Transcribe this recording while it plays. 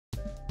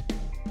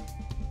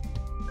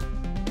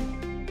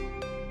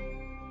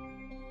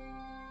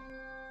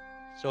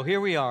So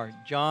here we are,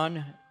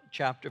 John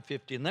chapter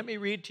 15. Let me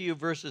read to you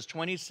verses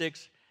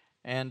 26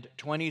 and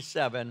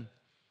 27,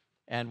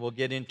 and we'll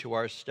get into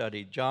our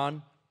study.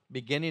 John,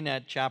 beginning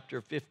at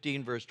chapter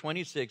 15, verse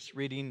 26,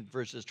 reading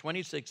verses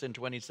 26 and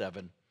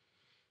 27.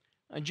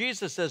 And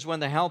Jesus says, "When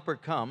the Helper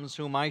comes,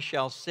 whom I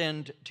shall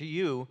send to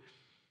you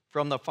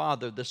from the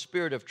Father, the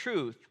Spirit of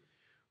truth,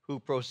 who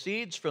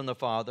proceeds from the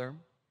Father,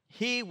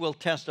 he will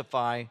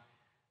testify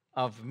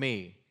of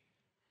me.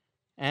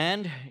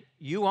 And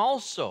you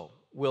also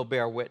will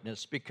bear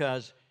witness,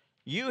 because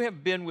you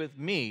have been with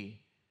me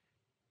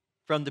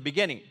from the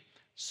beginning."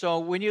 So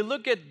when you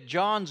look at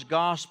John's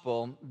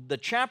gospel, the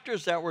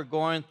chapters that we're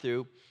going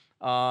through,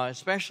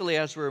 especially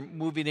as we're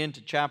moving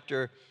into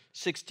chapter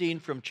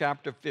 16 from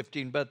chapter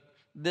 15, but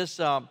this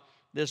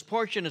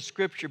portion of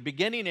Scripture,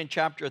 beginning in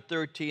chapter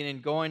 13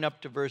 and going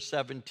up to verse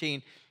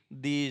 17,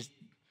 these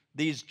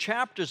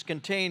chapters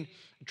contain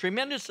a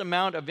tremendous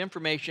amount of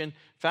information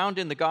found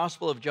in the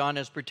Gospel of John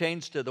as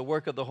pertains to the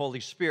work of the Holy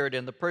Spirit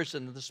and the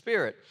person of the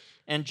Spirit.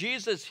 And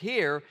Jesus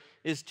here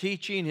is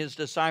teaching his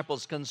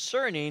disciples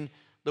concerning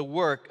the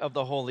work of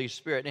the Holy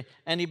Spirit.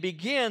 And he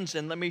begins,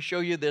 and let me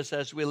show you this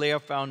as we lay a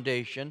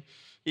foundation.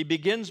 He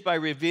begins by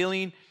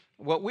revealing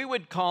what we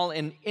would call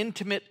an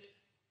intimate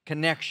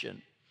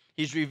connection.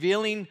 He's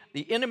revealing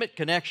the intimate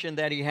connection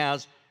that he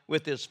has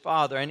with his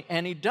Father.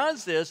 And he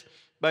does this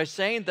by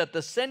saying that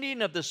the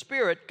sending of the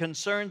Spirit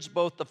concerns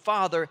both the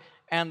Father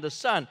and the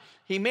Son.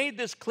 He made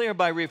this clear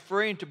by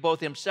referring to both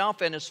himself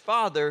and his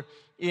Father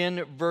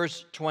in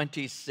verse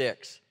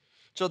 26.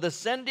 So the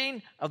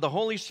sending of the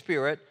Holy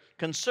Spirit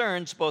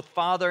concerns both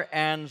Father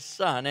and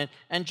Son.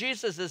 And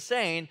Jesus is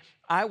saying,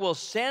 I will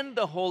send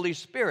the Holy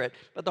Spirit,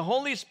 but the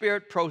Holy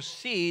Spirit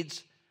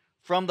proceeds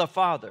from the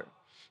Father.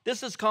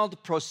 This is called the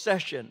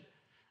procession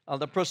of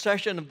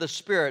the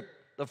Spirit.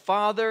 The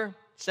Father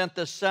sent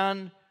the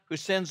Son, who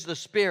sends the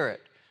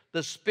Spirit.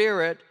 The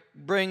Spirit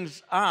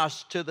brings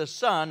us to the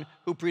Son,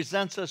 who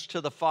presents us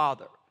to the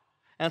Father.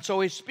 And so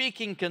he's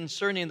speaking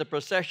concerning the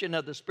procession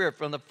of the Spirit.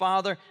 From the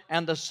Father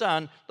and the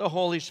Son, the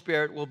Holy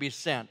Spirit will be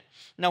sent.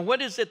 Now,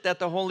 what is it that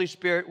the Holy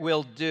Spirit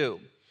will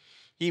do?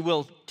 He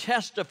will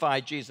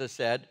testify, Jesus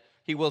said.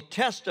 He will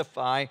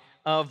testify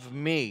of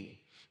me.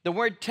 The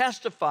word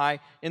testify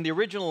in the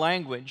original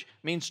language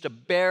means to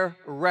bear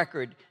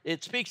record.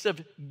 It speaks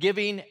of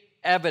giving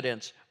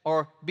evidence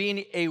or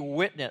being a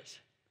witness.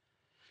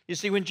 You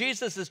see, when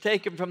Jesus is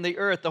taken from the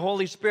earth, the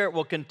Holy Spirit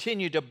will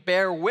continue to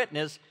bear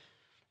witness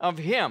of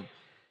him.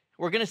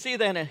 We're going to see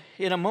that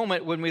in a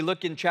moment when we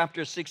look in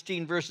chapter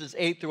 16, verses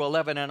 8 through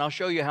 11, and I'll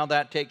show you how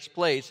that takes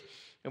place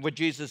and what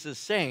Jesus is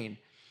saying.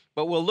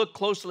 But we'll look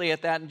closely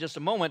at that in just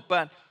a moment.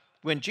 But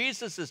when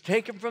Jesus is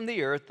taken from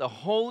the earth, the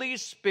Holy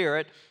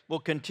Spirit will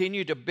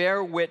continue to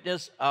bear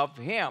witness of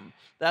him.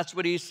 That's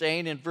what he's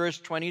saying in verse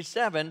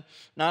 27.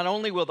 Not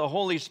only will the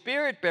Holy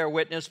Spirit bear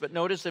witness, but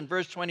notice in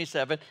verse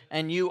 27,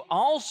 and you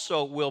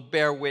also will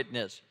bear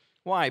witness.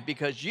 Why?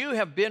 Because you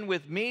have been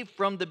with me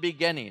from the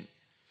beginning.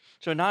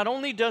 So not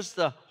only does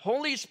the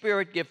Holy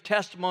Spirit give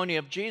testimony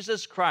of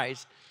Jesus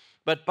Christ,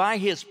 but by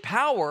his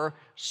power,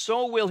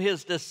 so will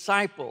his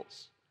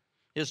disciples.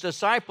 His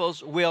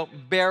disciples will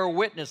bear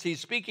witness. He's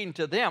speaking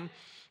to them,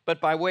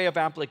 but by way of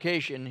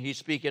application, he's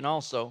speaking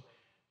also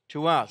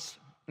to us.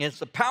 It's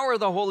the power of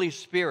the Holy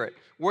Spirit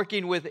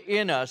working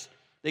within us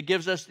that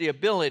gives us the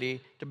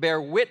ability to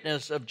bear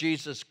witness of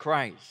Jesus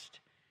Christ.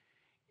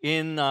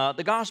 In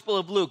the Gospel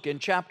of Luke, in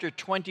chapter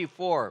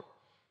 24,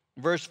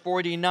 verse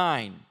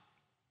 49,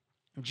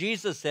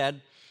 Jesus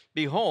said,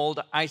 "Behold,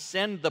 I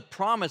send the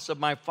promise of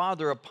my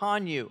Father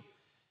upon you,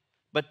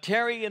 but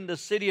tarry in the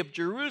city of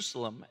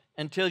Jerusalem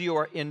until you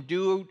are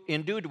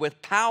endued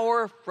with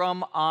power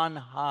from on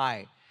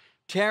high."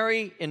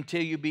 Tarry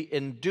until you be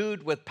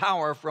endued with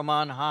power from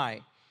on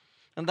high.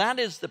 And that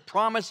is the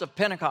promise of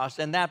Pentecost,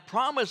 and that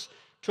promise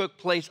took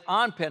place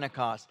on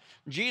Pentecost.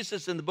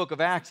 Jesus in the book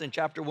of Acts in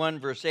chapter 1,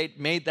 verse 8,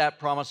 made that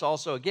promise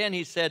also again.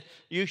 He said,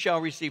 "You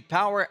shall receive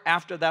power.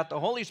 After that, the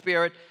Holy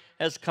Spirit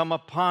has come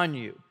upon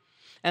you.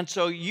 And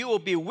so you will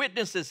be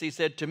witnesses," he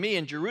said, "to me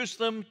in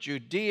Jerusalem,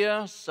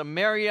 Judea,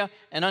 Samaria,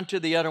 and unto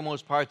the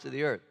uttermost parts of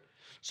the earth."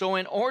 So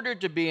in order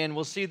to be, and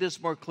we'll see this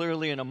more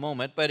clearly in a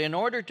moment, but in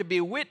order to be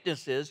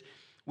witnesses,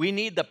 we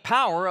need the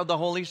power of the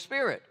Holy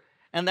Spirit.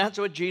 And that's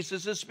what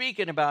Jesus is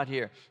speaking about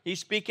here. He's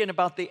speaking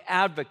about the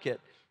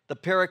advocate, the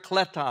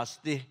parakletos,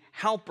 the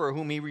helper,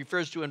 whom he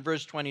refers to in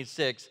verse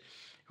 26,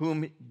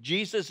 whom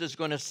Jesus is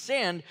going to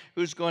send,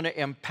 who's going to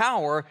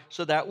empower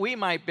so that we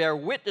might bear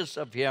witness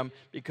of him,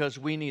 because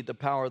we need the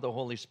power of the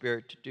Holy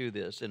Spirit to do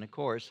this. And of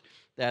course,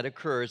 that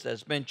occurs,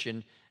 as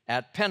mentioned,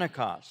 at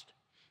Pentecost.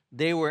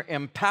 They were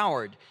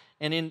empowered.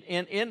 And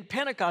in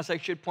Pentecost, I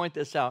should point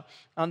this out,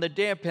 on the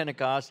day of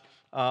Pentecost,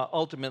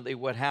 ultimately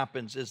what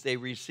happens is they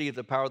receive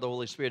the power of the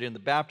Holy Spirit in the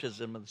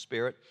baptism of the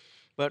Spirit.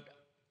 But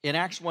in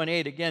Acts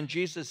 1:8, again,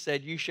 Jesus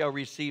said, "You shall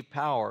receive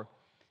power.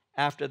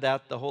 After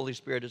that, the Holy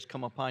Spirit has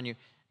come upon you,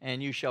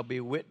 and you shall be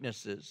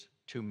witnesses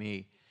to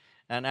me."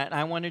 And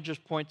I want to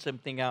just point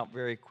something out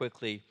very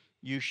quickly.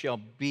 You shall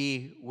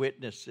be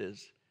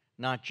witnesses,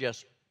 not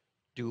just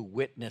do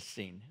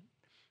witnessing.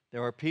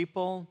 There are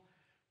people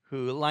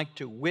who like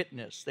to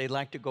witness. They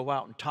like to go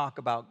out and talk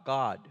about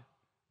God.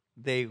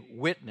 They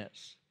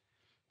witness.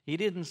 He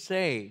didn't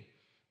say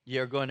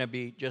you're going to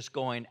be just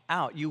going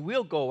out. You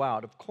will go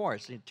out, of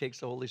course. It takes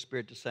the Holy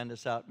Spirit to send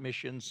us out,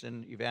 missions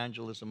and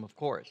evangelism, of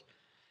course.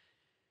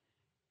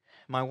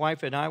 My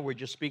wife and I were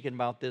just speaking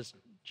about this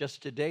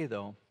just today,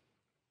 though.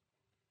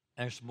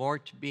 There's more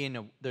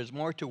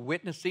to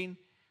witnessing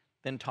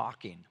than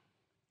talking.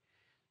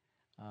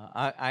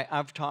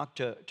 I've talked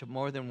to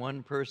more than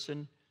one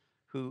person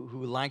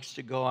who likes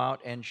to go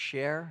out and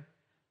share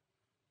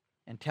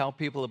and tell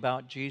people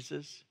about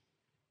Jesus,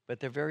 but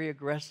they're very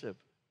aggressive.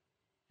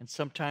 And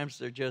sometimes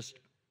they're just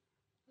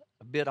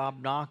a bit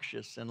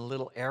obnoxious and a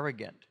little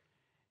arrogant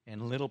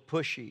and a little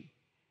pushy.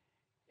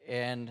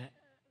 And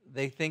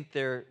they think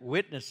they're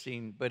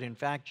witnessing, but in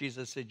fact,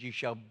 Jesus said, you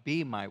shall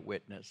be my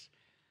witness.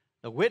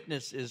 The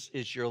witness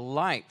is your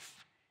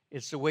life.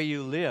 It's the way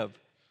you live.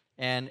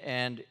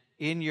 And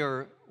in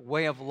your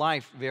way of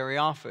life, very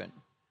often,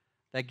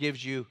 that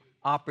gives you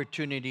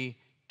opportunity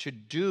to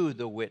do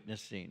the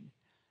witnessing.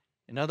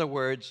 In other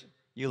words,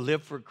 you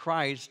live for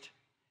Christ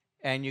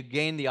and you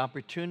gain the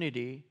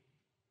opportunity,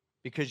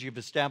 because you've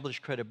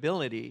established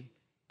credibility,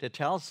 to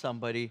tell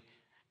somebody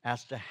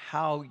as to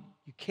how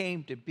you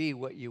came to be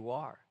what you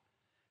are.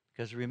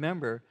 Because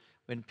remember,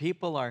 when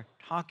people are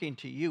talking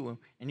to you,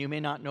 and you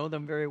may not know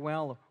them very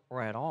well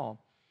or at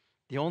all,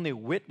 the only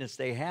witness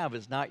they have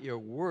is not your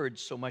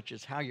words so much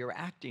as how you're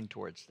acting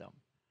towards them.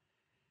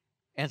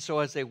 And so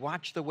as they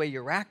watch the way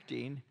you're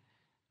acting,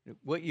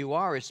 what you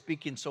are is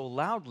speaking so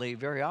loudly,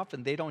 very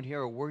often they don't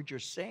hear a word you're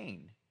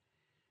saying.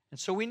 And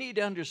so we need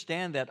to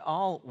understand that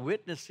all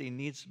witnessing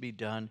needs to be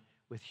done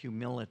with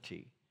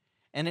humility.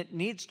 And it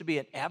needs to be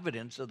an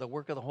evidence of the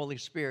work of the Holy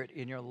Spirit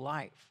in your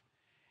life.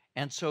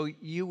 And so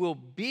you will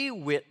be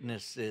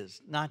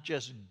witnesses, not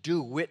just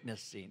do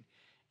witnessing.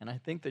 And I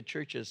think the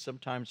church has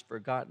sometimes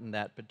forgotten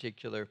that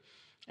particular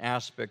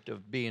aspect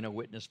of being a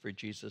witness for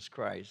Jesus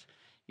Christ.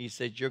 He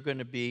said, you're going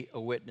to be a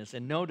witness.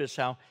 And notice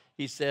how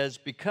he says,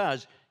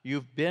 because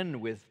you've been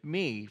with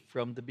me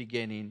from the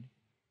beginning.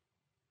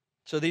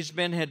 So these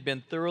men had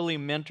been thoroughly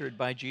mentored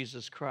by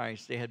Jesus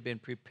Christ. They had been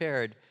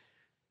prepared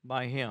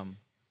by him.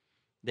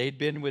 They'd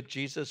been with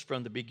Jesus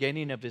from the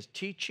beginning of his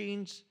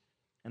teachings,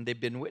 and they've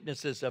been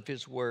witnesses of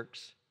his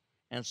works.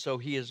 And so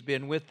he has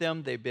been with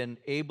them. They've been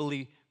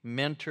ably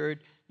mentored.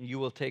 You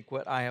will take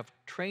what I have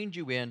trained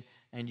you in,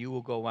 and you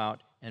will go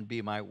out and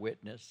be my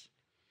witness.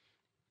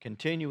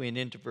 Continuing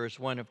into verse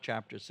 1 of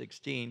chapter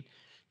 16,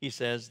 he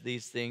says,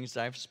 these things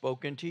I've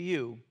spoken to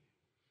you,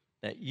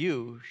 that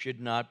you should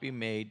not be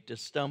made to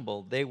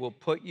stumble. They will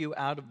put you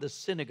out of the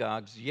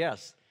synagogues.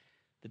 Yes,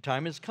 the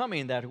time is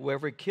coming that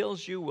whoever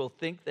kills you will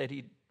think that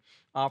he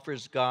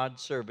offers God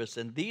service.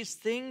 And these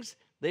things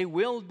they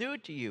will do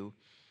to you,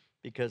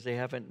 because they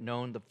haven't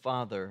known the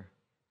Father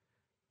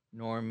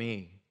nor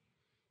me.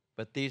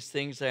 But these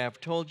things I have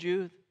told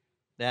you,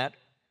 that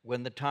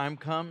when the time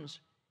comes,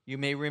 you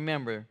may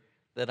remember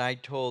that I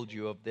told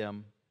you of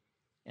them.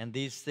 And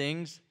these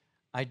things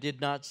I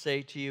did not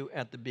say to you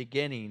at the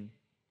beginning,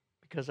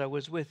 because I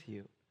was with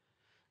you.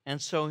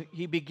 And so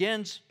he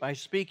begins by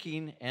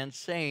speaking and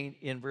saying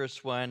in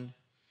verse 1,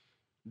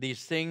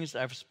 these things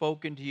I've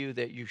spoken to you,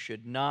 that you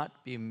should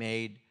not be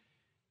made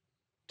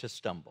to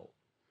stumble.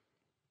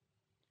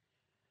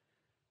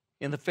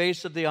 In the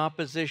face of the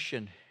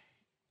opposition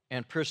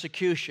and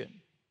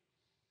persecution,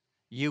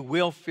 you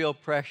will feel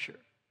pressure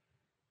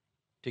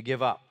to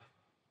give up.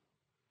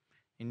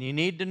 And you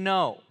need to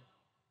know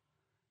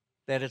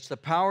that it's the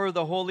power of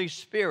the Holy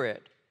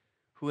Spirit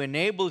who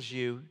enables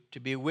you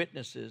to be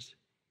witnesses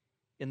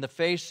in the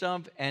face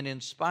of and in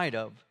spite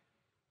of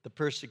the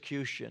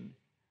persecution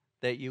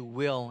that you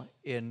will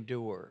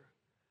endure.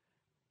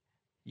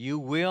 You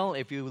will,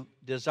 if you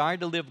desire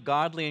to live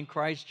godly in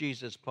Christ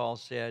Jesus, Paul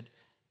said,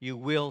 you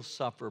will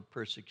suffer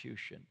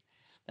persecution.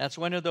 That's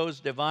one of those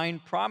divine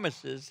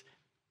promises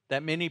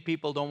that many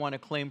people don't want to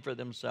claim for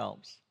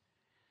themselves.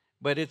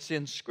 But it's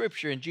in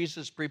Scripture, and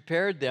Jesus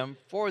prepared them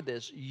for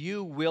this.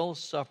 You will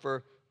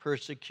suffer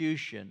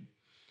persecution.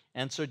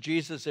 And so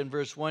Jesus in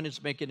verse 1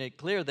 is making it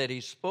clear that he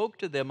spoke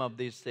to them of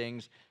these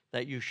things,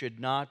 that you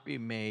should not be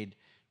made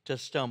to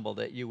stumble,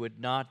 that you would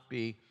not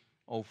be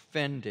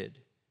offended.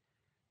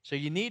 So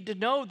you need to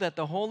know that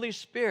the Holy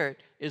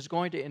Spirit is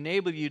going to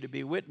enable you to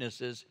be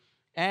witnesses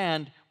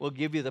and will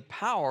give you the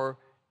power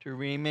to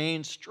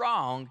remain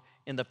strong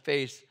in the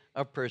face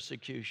of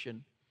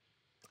persecution.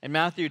 In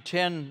Matthew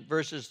 10,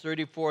 verses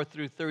 34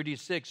 through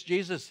 36,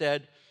 Jesus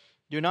said,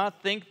 do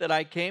not think that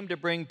I came to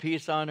bring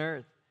peace on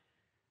earth.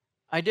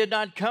 I did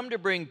not come to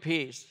bring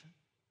peace,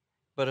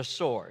 but a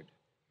sword.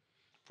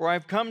 For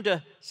I've come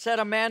to set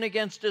a man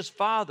against his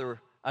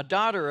father, a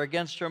daughter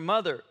against her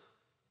mother,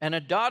 and a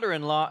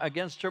daughter-in-law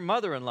against her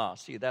mother-in-law.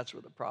 See, that's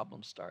where the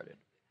problem started.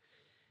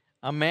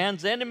 A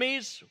man's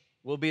enemies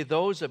will be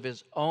those of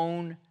his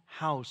own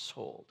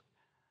household.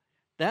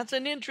 That's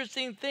an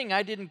interesting thing.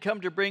 I didn't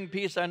come to bring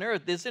peace on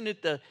earth. Isn't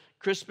it the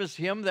Christmas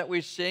hymn that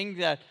we sing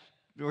that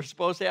we're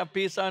supposed to have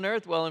peace on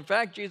earth. Well, in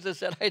fact, Jesus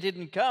said, I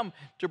didn't come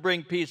to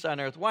bring peace on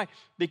earth. Why?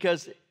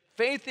 Because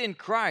faith in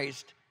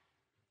Christ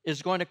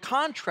is going to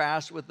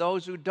contrast with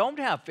those who don't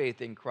have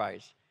faith in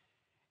Christ.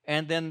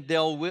 And then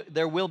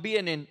there will be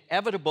an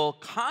inevitable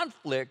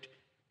conflict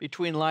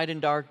between light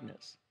and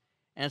darkness.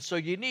 And so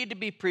you need to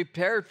be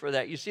prepared for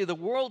that. You see, the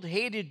world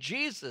hated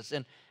Jesus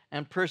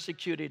and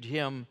persecuted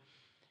him,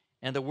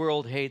 and the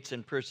world hates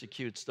and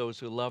persecutes those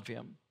who love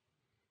him.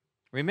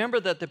 Remember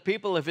that the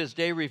people of his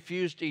day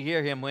refused to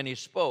hear him when he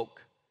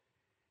spoke,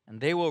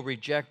 and they will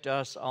reject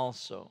us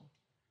also.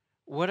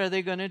 What are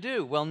they going to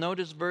do? Well,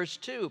 notice verse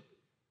 2.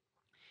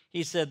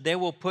 He said, they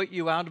will put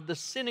you out of the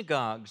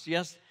synagogues.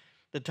 Yes,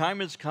 the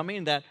time is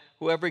coming that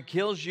whoever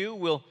kills you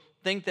will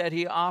think that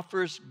he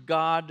offers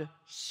God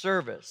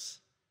service.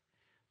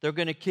 They're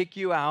going to kick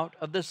you out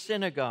of the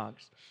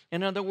synagogues.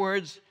 In other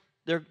words,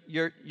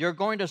 you're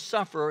going to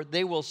suffer.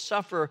 They will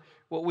suffer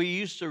what we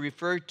used to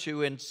refer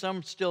to, and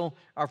some still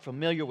are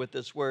familiar with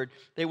this word.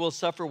 They will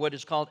suffer what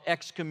is called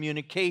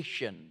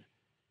excommunication.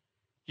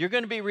 You're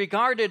going to be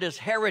regarded as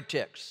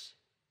heretics.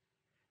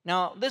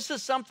 Now, this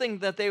is something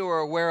that they were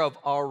aware of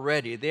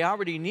already. They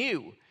already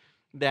knew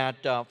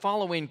that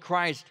following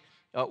Christ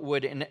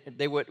would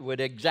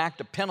exact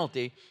a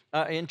penalty.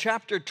 In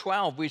chapter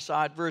 12, we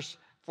saw at verse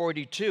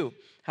 42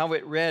 how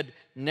it read,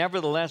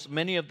 nevertheless,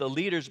 many of the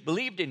leaders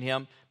believed in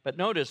him. But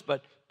notice,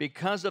 but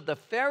because of the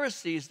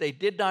Pharisees, they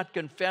did not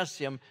confess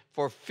him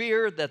for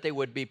fear that they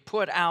would be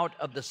put out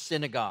of the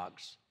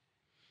synagogues.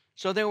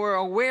 So they were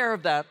aware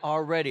of that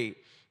already.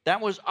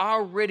 That was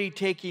already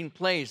taking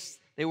place.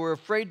 They were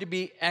afraid to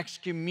be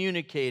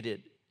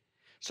excommunicated.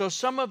 So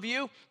some of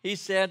you, he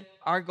said,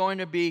 are going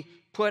to be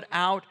put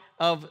out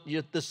of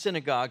the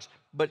synagogues.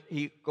 But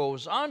he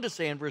goes on to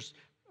say in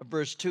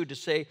verse 2 to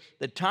say,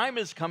 the time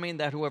is coming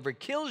that whoever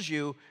kills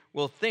you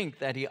will think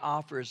that he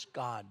offers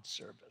God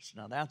service.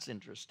 Now that's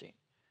interesting.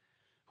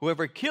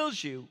 Whoever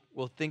kills you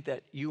will think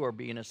that you are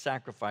being a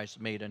sacrifice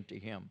made unto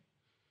him.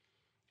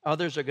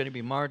 Others are going to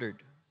be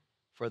martyred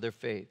for their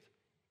faith.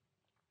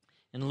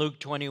 In Luke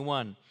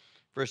 21,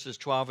 verses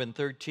 12 and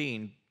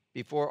 13,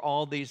 before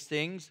all these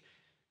things,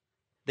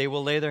 they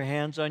will lay their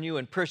hands on you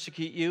and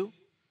persecute you,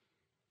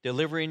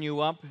 delivering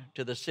you up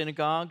to the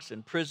synagogues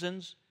and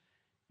prisons.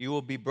 You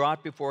will be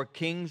brought before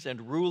kings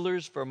and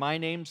rulers for my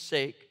name's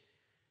sake,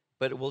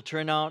 but it will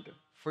turn out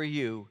for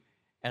you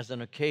as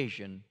an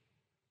occasion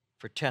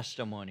for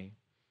testimony.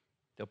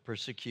 They'll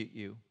persecute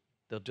you.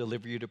 They'll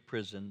deliver you to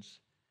prisons.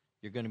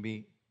 You're going to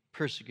be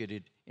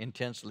persecuted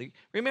intensely.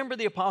 Remember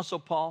the Apostle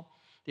Paul?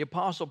 The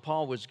Apostle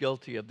Paul was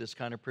guilty of this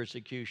kind of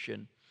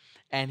persecution,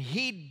 and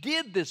he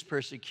did this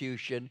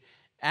persecution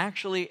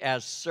actually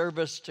as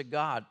service to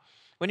God.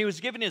 When he was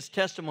giving his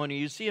testimony,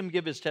 you see him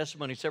give his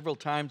testimony several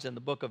times in the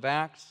book of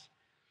Acts.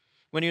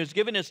 When he was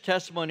giving his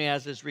testimony,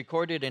 as is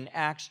recorded in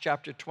Acts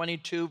chapter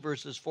 22,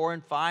 verses 4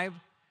 and 5,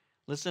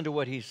 listen to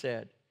what he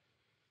said.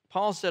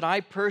 Paul said, I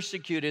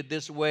persecuted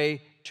this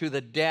way to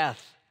the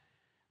death,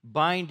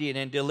 binding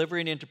and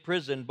delivering into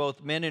prison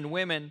both men and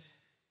women,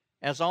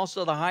 as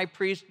also the high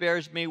priest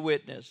bears me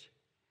witness,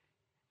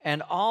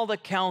 and all the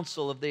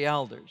council of the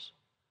elders,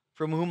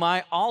 from whom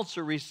I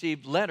also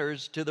received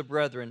letters to the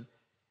brethren,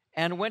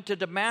 and went to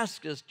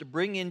Damascus to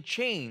bring in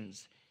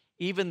chains,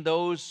 even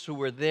those who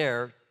were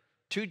there,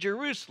 to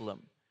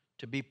Jerusalem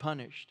to be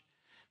punished.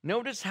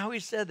 Notice how he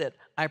said that,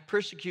 I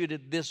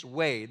persecuted this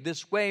way.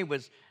 This way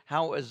was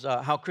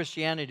how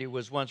Christianity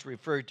was once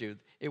referred to.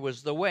 It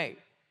was the way.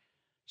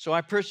 So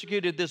I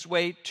persecuted this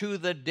way to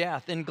the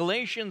death. In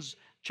Galatians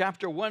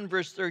chapter 1,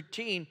 verse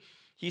 13,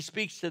 he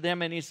speaks to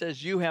them and he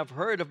says, you have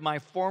heard of my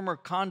former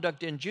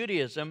conduct in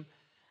Judaism,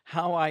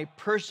 how I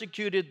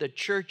persecuted the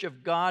church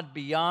of God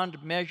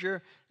beyond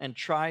measure and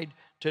tried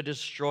to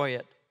destroy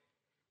it.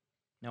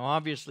 Now,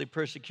 obviously,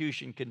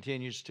 persecution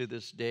continues to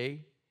this day,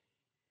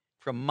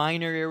 from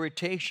minor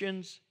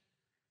irritations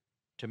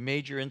to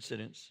major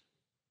incidents.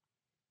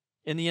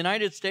 In the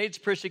United States,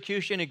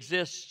 persecution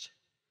exists,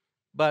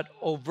 but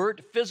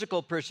overt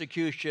physical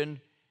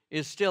persecution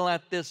is still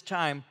at this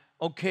time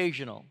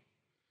occasional.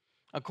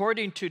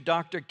 According to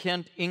Dr.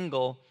 Kent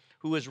Ingle,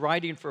 who was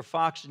writing for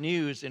Fox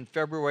News in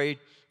February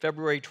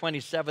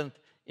 27th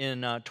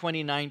in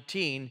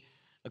 2019,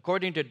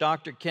 according to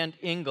Dr. Kent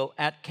Ingle,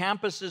 at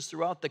campuses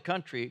throughout the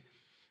country,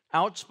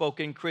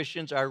 outspoken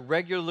Christians are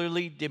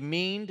regularly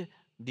demeaned,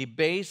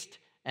 debased,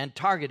 and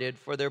targeted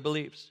for their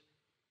beliefs.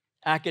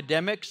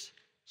 Academics,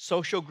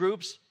 social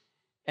groups,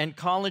 and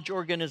college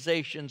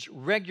organizations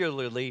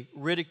regularly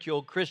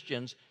ridicule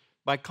Christians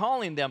by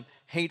calling them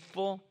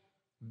hateful,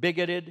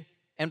 bigoted,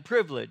 and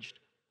privileged,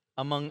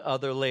 among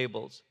other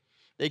labels.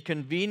 They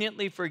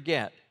conveniently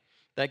forget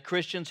that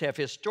Christians have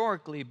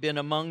historically been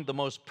among the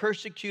most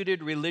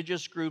persecuted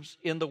religious groups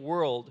in the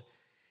world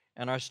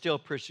and are still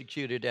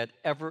persecuted at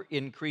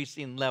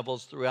ever-increasing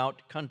levels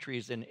throughout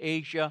countries in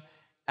Asia,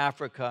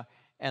 Africa,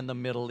 and the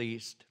Middle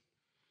East.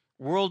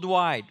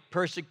 Worldwide,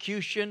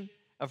 persecution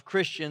of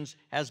Christians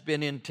has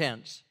been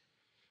intense.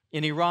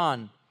 In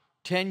Iran,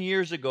 10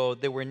 years ago,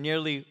 there were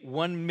nearly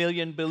 1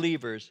 million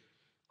believers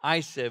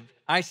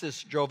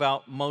ISIS drove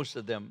out most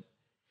of them.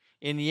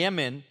 In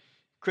Yemen,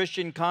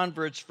 Christian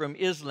converts from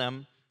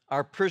Islam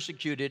are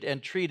persecuted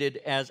and treated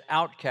as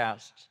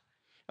outcasts.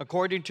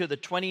 According to the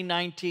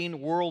 2019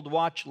 World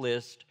Watch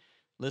List,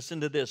 listen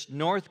to this,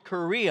 North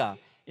Korea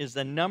is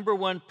the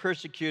 #1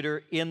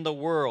 persecutor in the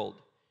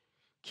world.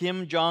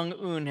 Kim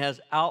Jong-un has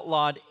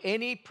outlawed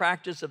any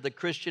practice of the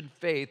Christian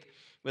faith,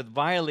 with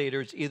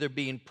violators either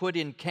being put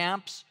in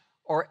camps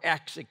or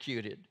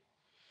executed.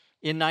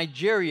 In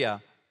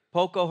Nigeria,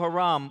 Boko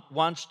Haram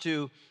wants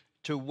to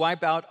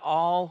wipe out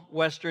all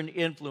Western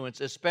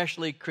influence,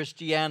 especially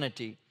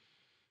Christianity.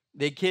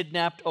 They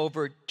kidnapped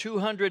over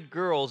 200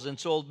 girls and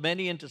sold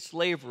many into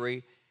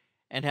slavery,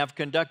 and have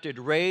conducted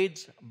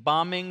raids,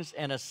 bombings,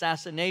 and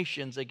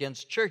assassinations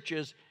against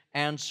churches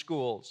and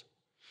schools.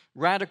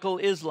 Radical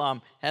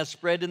Islam has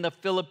spread in the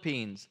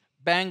Philippines,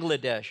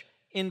 Bangladesh,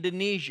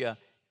 Indonesia,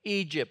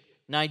 Egypt,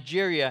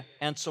 Nigeria,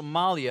 and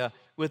Somalia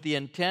with the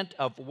intent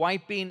of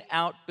wiping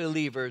out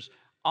believers,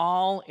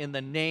 all in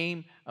the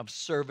name of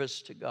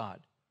service to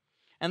God.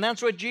 And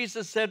that's what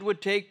Jesus said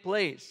would take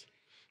place.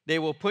 They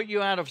will put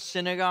you out of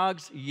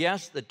synagogues.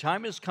 Yes, the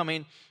time is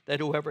coming that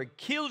whoever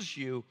kills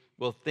you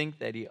will think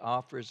that he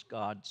offers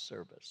God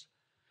service.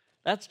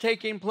 That's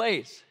taking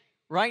place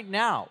right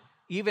now,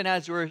 even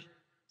as we're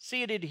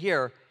seated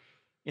here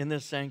in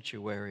this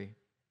sanctuary.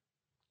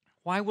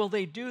 Why will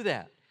they do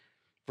that?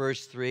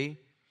 Verse 3,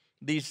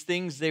 these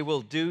things they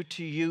will do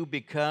to you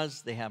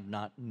because they have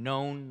not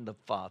known the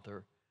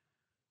Father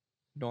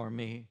nor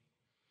me.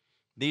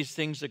 These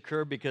things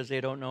occur because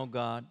they don't know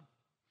God.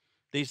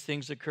 These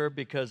things occur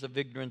because of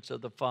ignorance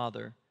of the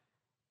Father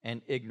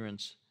and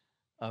ignorance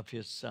of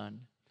his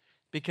Son.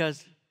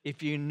 Because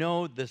if you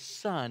know the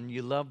Son,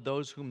 you love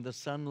those whom the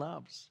Son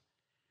loves.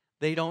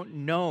 They don't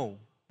know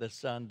the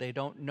Son. They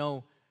don't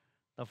know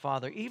the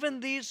Father. Even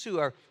these who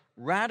are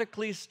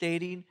radically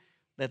stating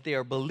that they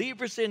are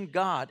believers in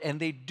God and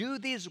they do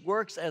these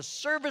works as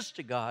service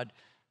to God,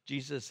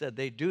 Jesus said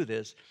they do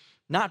this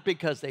not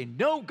because they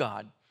know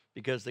God,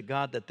 because the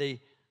God that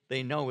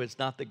they know is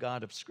not the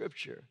God of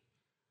Scripture.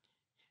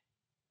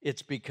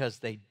 It's because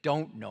they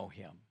don't know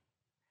him.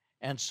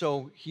 And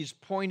so he's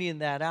pointing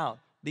that out.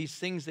 These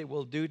things they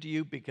will do to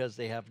you because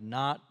they have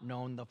not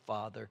known the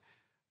Father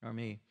nor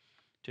me.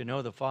 To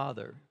know the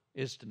Father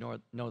is to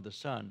know the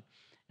Son.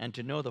 And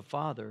to know the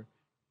Father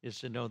is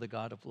to know the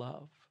God of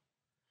love.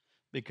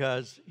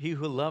 Because he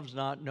who loves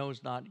not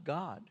knows not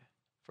God,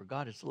 for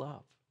God is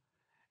love.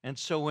 And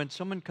so when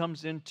someone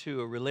comes into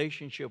a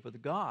relationship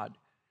with God,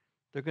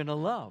 they're going to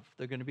love.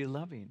 They're going to be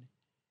loving.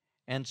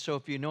 And so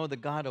if you know the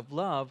God of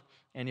love,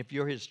 and if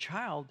you're his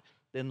child,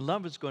 then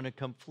love is going to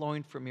come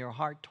flowing from your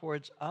heart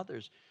towards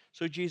others.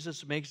 So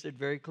Jesus makes it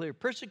very clear.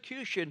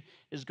 Persecution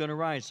is going to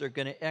rise. They're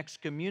going to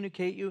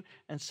excommunicate you,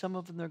 and some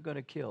of them they're going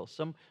to kill.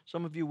 Some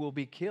of you will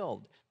be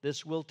killed.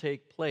 This will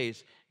take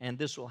place, and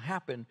this will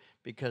happen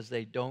because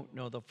they don't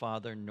know the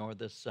Father nor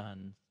the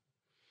Son.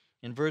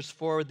 In verse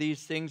 4,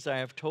 these things I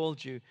have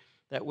told you,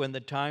 that when the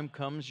time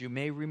comes you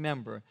may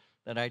remember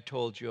that I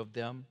told you of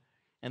them.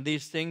 And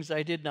these things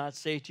I did not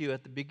say to you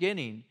at the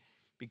beginning,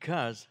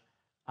 because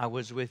I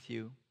was with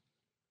you.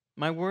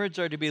 My words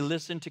are to be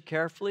listened to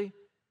carefully,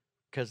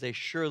 because they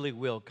surely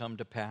will come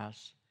to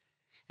pass.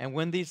 And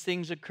when these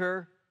things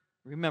occur,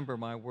 remember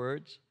my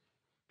words,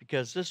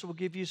 because this will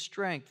give you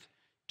strength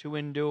to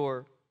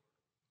endure.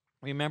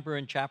 Remember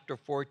in chapter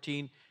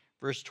 14,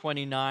 verse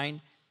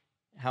 29,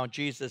 how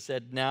Jesus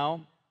said,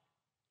 now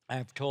I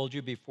have told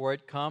you before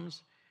it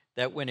comes,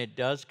 that when it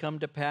does come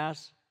to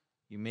pass,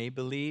 you may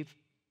believe.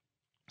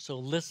 So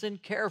listen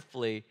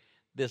carefully.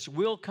 This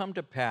will come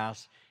to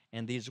pass,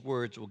 and these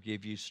words will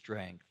give you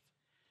strength.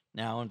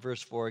 Now in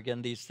verse 4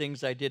 again, these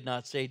things I did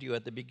not say to you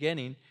at the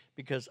beginning,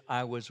 because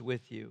I was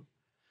with you.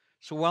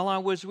 So while I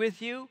was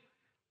with you,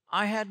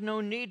 I had no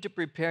need to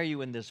prepare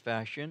you in this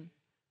fashion,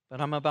 but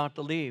I'm about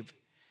to leave.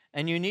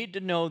 And you need to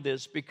know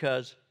this,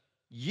 because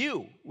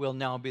you will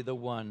now be the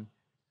one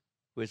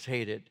who is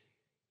hated.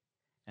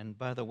 And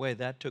by the way,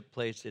 that took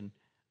place in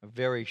a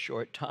very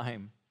short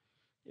time.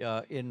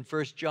 In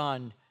 1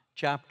 John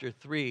chapter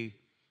 3,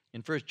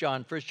 in 1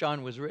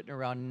 John was written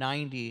around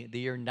the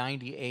year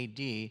 90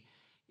 A.D.,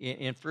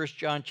 in 1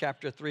 John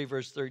chapter 3,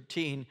 verse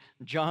 13,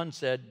 John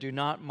said, do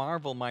not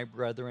marvel, my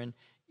brethren,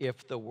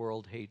 if the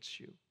world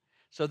hates you.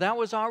 So that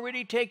was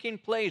already taking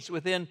place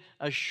within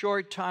a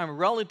short time, a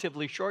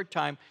relatively short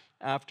time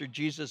after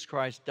Jesus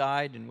Christ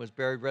died and was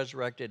buried,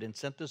 resurrected, and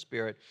sent the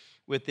Spirit.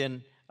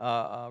 Within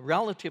a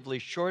relatively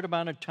short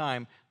amount of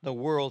time, the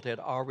world had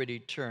already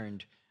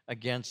turned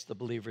against the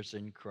believers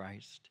in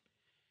Christ.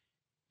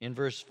 In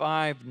verse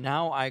 5,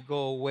 now I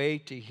go away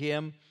to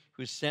him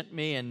who sent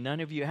me, and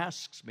none of you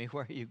asks me,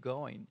 where are you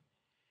going?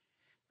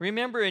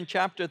 Remember in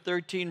chapter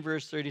 13,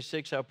 verse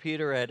 36, how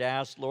Peter had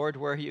asked, Lord,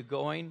 where are you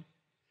going?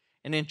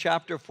 And in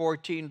chapter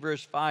 14,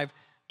 verse 5,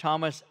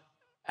 Thomas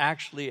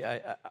actually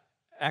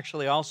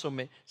also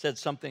said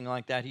something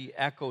like that. He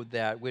echoed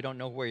that, we don't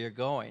know where you're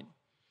going.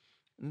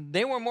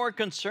 They were more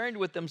concerned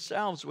with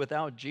themselves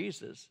without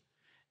Jesus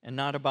and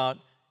not about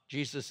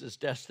Jesus'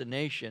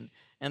 destination.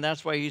 And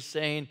that's why he's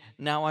saying,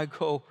 now I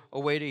go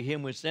away to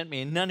him who sent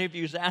me. And none of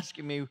you is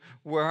asking me,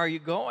 where are you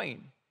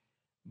going?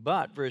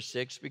 But, verse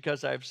 6,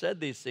 because I've said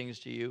these things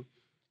to you,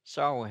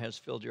 sorrow has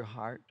filled your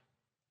heart.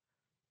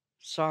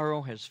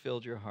 Sorrow has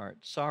filled your heart.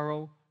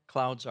 Sorrow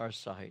clouds our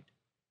sight.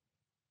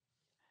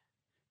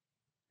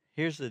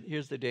 Here's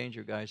the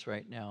danger, guys,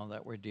 right now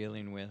that we're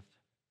dealing with.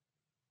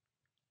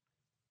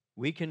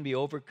 We can be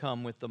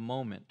overcome with the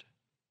moment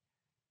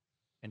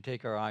and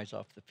take our eyes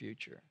off the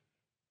future.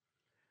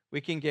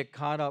 We can get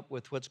caught up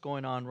with what's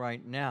going on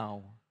right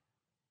now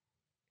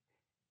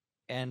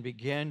and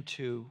begin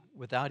to,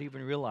 without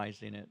even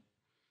realizing it,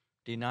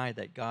 deny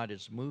that God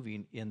is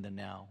moving in the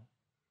now.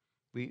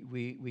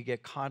 We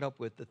get caught up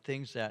with the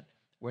things that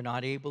we're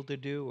not able to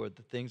do, or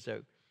the things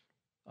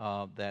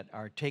that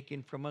are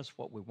taken from us,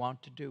 what we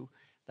want to do.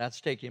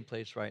 That's taking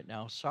place right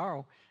now.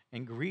 Sorrow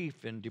and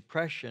grief and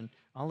depression,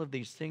 all of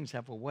these things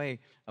have a way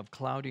of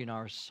clouding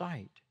our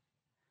sight.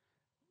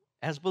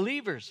 As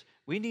believers,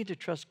 we need to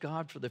trust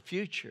God for the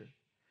future,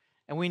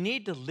 and we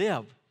need to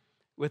live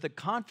with a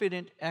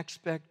confident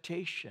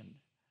expectation.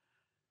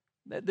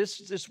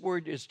 This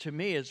word is to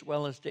me as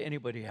well as to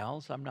anybody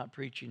else. I'm not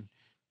preaching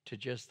to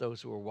just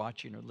those who are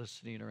watching or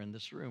listening or in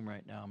this room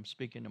right now. I'm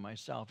speaking to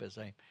myself as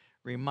I'm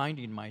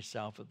reminding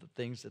myself of the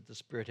things that the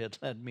Spirit had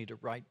led me to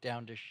write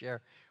down to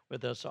share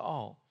with us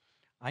all.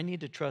 I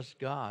need to trust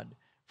God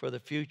for the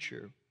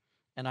future,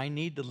 and I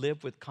need to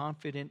live with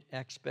confident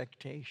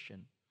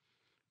expectation.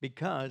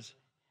 Because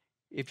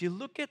if you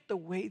look at the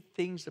way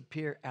things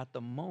appear at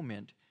the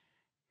moment,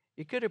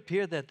 it could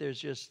appear that there's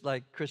just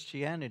like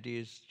Christianity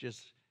is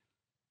just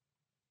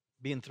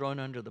being thrown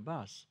under the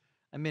bus.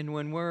 I mean,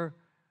 when we're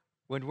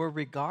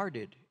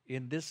regarded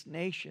in this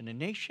nation, a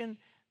nation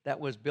that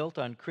was built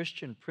on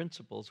Christian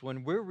principles,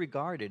 when we're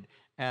regarded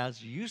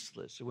as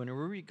useless, when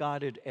we're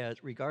regarded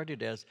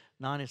as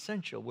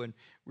non-essential, when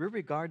we're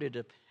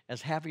regarded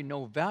as having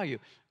no value,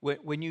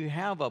 when you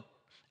have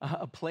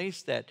a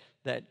place that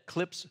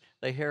clips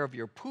the hair of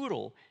your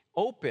poodle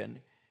open,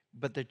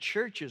 but the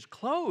church is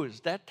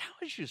closed, that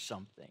tells you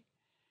something.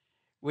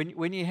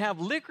 When you have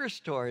liquor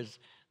stores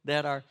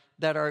that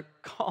are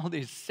called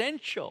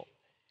essential,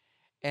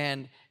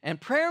 and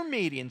prayer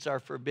meetings are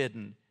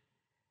forbidden,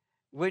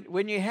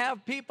 when you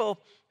have people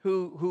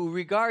who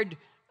regard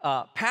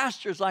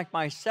pastors like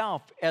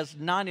myself as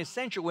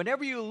non-essential,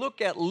 whenever you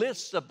look at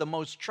lists of the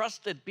most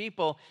trusted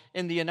people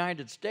in the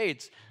United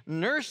States,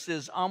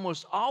 nurses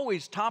almost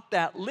always top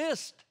that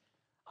list,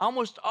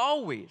 almost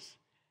always.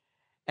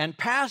 And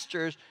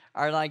pastors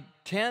are like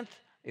 10th,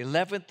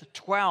 11th,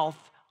 12th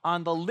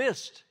on the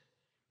list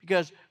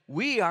because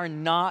we are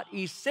not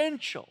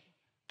essential.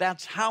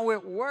 That's how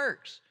it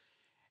works.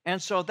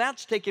 And so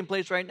that's taking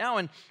place right now.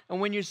 And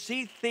when you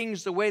see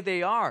things the way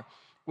they are,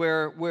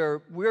 where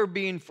we're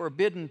being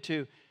forbidden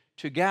to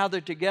gather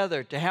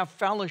together, to have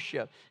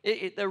fellowship,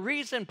 the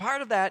reason,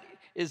 part of that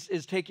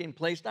is taking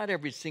place, not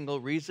every single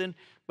reason,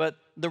 but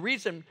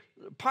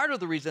part of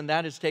the reason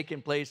that is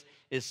taking place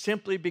is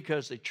simply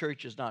because the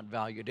church is not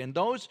valued. And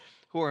those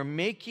who are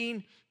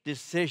making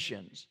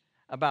decisions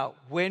about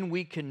when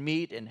we can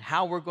meet and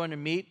how we're going to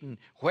meet and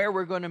where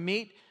we're going to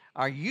meet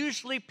are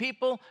usually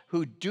people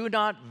who do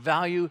not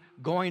value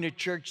going to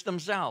church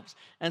themselves.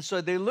 And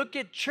so they look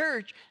at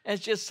church as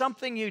just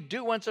something you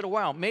do once in a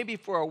while, maybe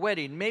for a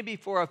wedding, maybe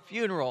for a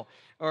funeral,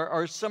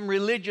 or some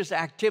religious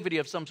activity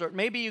of some sort.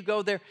 Maybe you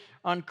go there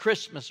on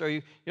Christmas,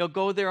 or you'll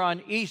go there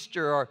on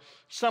Easter, or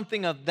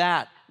something of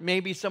that.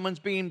 Maybe someone's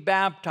being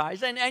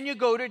baptized, and you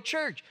go to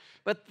church.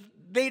 But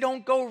they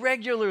don't go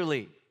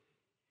regularly.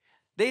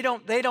 They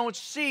don't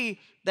see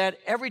that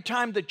every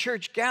time the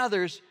church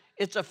gathers,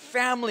 it's a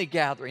family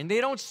gathering. They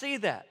don't see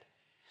that.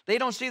 They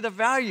don't see the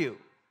value.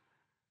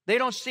 They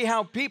don't see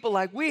how people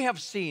like we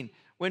have seen,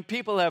 when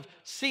people have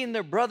seen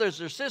their brothers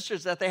or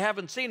sisters that they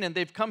haven't seen, and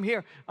they've come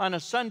here on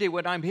a Sunday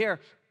when I'm here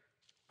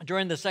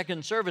during the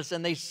second service,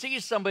 and they see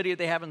somebody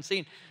they haven't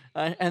seen,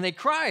 and they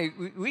cry.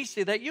 We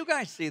see that. You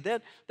guys see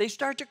that. They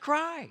start to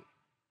cry.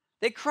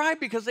 They cry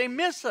because they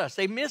miss us.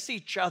 They miss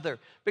each other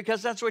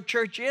because that's what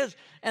church is.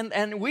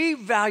 And we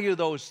value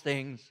those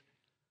things.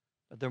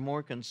 But they're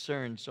more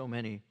concerned, so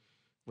many,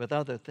 with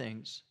other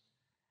things.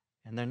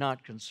 And they're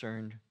not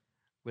concerned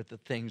with the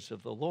things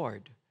of the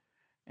Lord.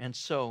 And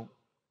so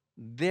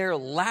their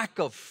lack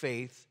of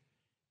faith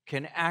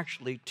can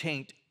actually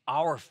taint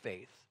our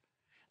faith.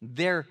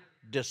 Their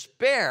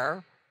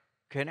despair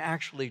can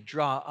actually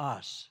draw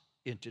us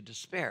into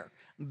despair.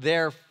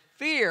 Their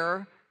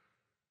fear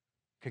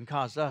can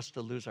cause us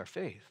to lose our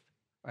faith,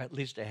 or at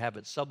least to have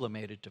it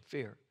sublimated to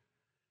fear.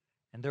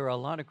 And there are a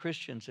lot of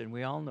Christians, and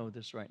we all know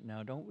this right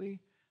now, don't we?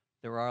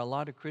 There are a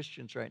lot of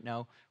Christians right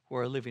now who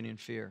are living in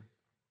fear.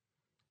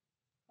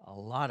 A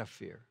lot of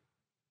fear.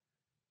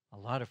 A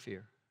lot of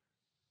fear.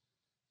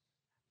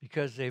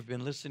 Because they've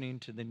been listening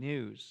to the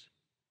news,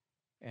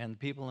 and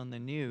people in the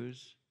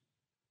news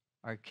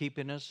are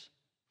keeping us,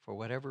 for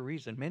whatever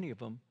reason, many of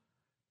them,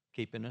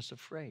 keeping us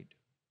afraid.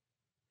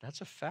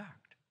 That's a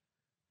fact.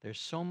 There's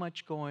so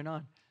much going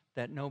on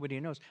that nobody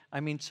knows.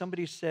 I mean,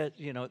 somebody said,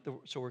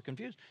 so we're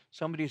confused.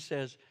 Somebody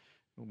says,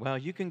 Well,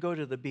 you can go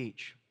to the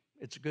beach.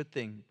 It's a good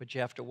thing, but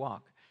you have to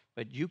walk.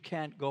 But you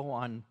can't go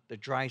on the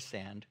dry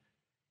sand.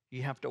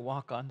 You have to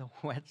walk on the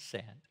wet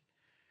sand.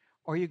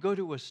 Or you go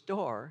to a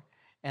store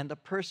and the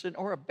person,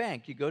 or a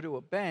bank, you go to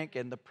a bank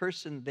and the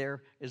person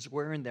there is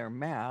wearing their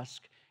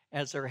mask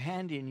as they're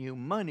handing you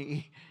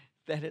money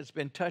that has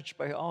been touched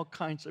by all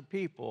kinds of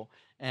people.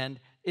 And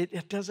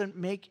it doesn't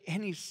make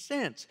any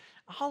sense.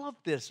 All of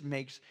this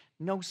makes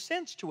no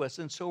sense to us.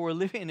 And so we're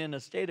living in a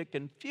state of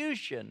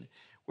confusion.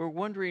 We're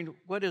wondering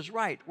what is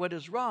right, what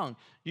is wrong.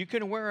 You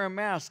can wear a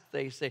mask,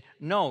 they say.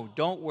 No,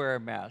 don't wear a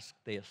mask,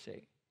 they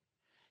say.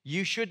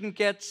 You shouldn't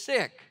get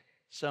sick,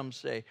 some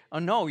say. Oh,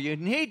 no, you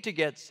need to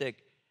get sick.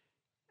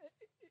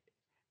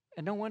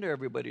 And no wonder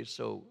everybody's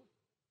so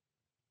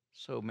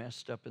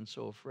messed up and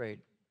so afraid,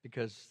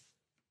 because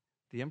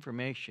the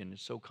information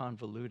is so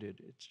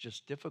convoluted. It's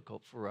just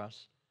difficult for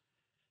us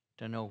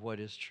to know what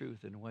is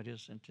truth and what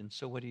isn't. And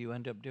so what do you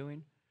end up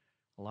doing?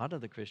 A lot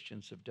of the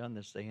Christians have done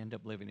this. They end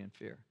up living in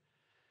fear.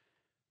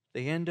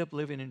 They end up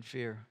living in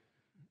fear.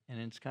 And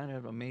it's kind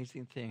of an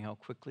amazing thing how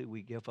quickly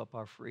we give up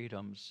our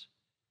freedoms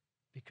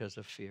because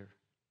of fear.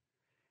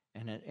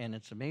 And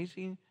it's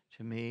amazing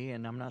to me,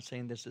 and I'm not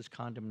saying this is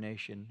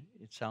condemnation.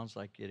 It sounds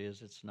like it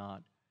is. It's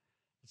not.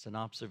 It's an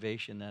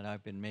observation that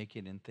I've been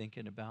making and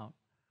thinking about.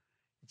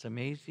 It's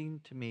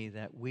amazing to me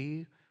that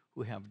we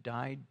who have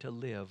died to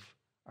live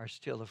are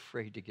still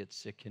afraid to get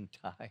sick and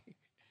die.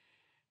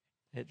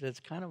 It's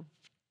kind of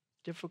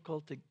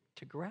difficult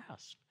to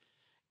grasp.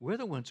 We're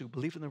the ones who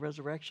believe in the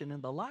resurrection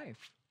and the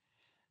life.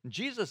 And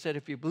Jesus said,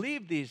 if you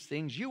believe these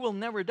things, you will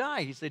never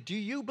die. He said, do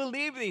you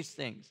believe these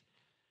things?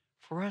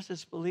 For us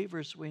as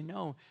believers, we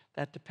know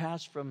that to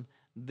pass from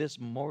this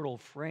mortal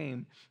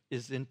frame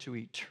is into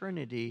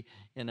eternity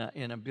in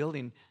a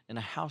building, in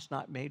a house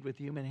not made with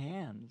human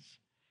hands.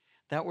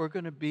 That we're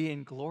going to be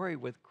in glory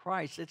with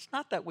Christ. It's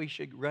not that we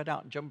should run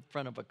out and jump in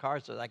front of a car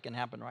so that can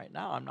happen right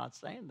now. I'm not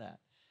saying that.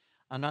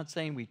 I'm not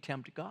saying we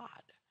tempt God.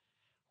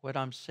 What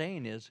I'm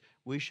saying is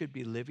we should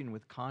be living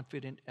with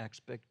confident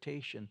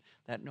expectation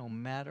that no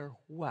matter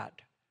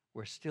what,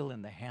 we're still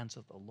in the hands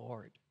of the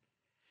Lord.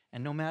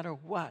 And no matter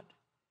what,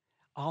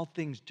 all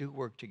things do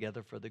work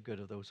together for the good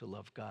of those who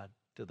love God,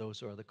 to those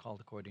who are the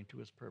called according to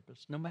his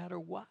purpose, no matter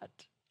what.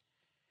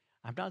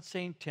 I'm not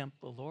saying tempt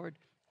the Lord.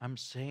 I'm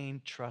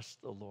saying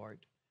trust the Lord.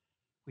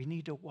 We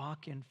need to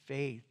walk in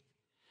faith.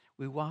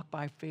 We walk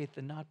by faith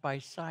and not by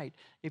sight.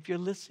 If you're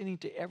listening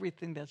to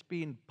everything that's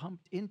being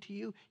pumped into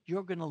you,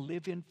 you're going to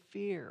live in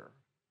fear.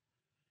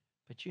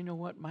 But you know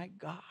what? My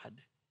God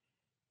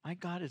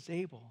is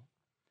able.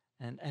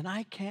 And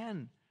I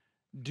can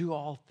do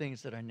all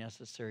things that are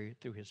necessary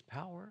through his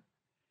power.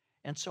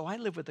 And so I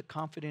live with a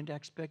confident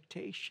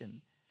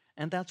expectation.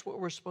 And that's what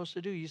we're supposed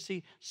to do. You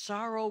see,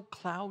 sorrow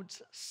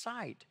clouds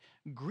sight.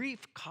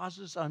 Grief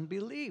causes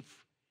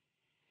unbelief.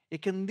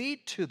 It can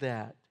lead to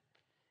that.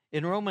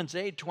 In Romans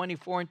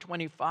 8:24 and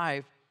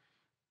 25,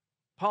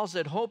 Paul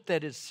said, hope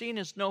that is seen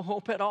is no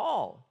hope at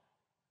all.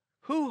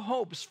 Who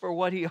hopes for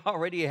what he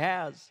already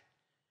has?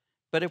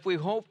 But if we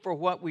hope for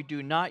what we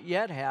do not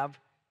yet have,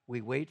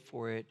 we wait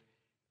for it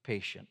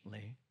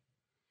patiently.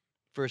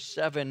 Verse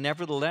 7,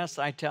 nevertheless,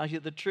 I tell you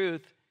the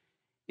truth.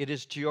 It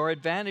is to your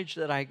advantage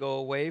that I go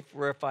away,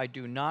 for if I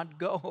do not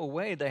go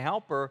away, the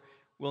Helper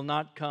will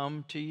not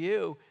come to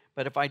you.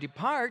 But if I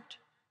depart,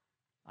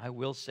 I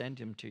will send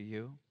him to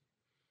you.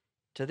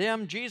 To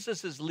them,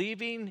 Jesus'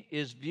 leaving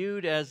is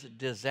viewed as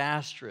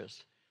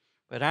disastrous.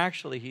 But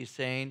actually, he's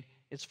saying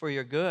it's for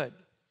your good.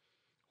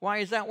 Why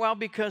is that? Well,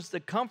 because the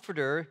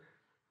Comforter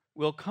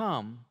will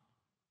come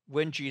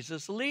when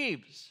Jesus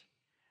leaves.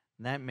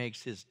 And that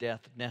makes his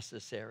death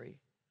necessary.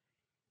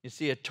 You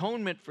see,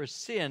 atonement for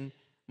sin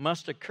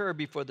must occur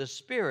before the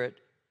Spirit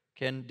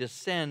can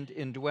descend,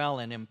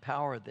 indwell, and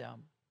empower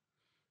them.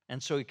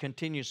 And so he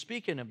continues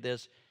speaking of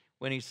this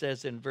when he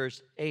says in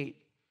verse 8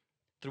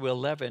 through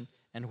 11,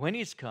 and when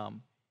he's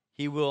come,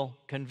 he will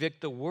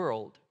convict the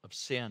world of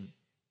sin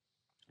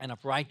and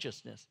of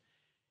righteousness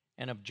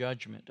and of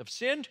judgment. Of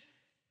sin,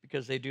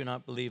 because they do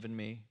not believe in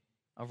me.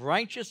 Of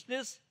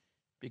righteousness,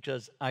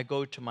 because I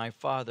go to my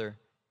Father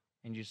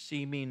and you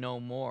see me no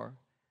more.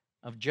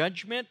 Of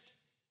judgment,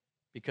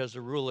 because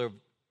the ruler of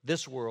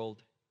this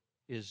world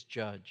is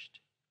judged.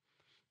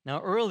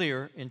 Now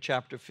earlier in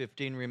chapter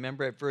 15,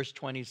 remember at verse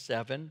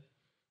 27,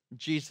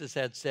 Jesus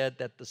had said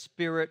that the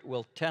Spirit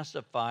will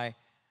testify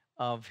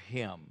of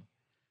him.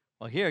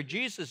 Well, here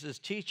Jesus is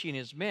teaching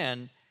his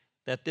men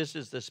that this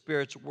is the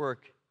Spirit's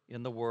work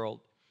in the world.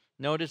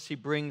 Notice he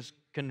brings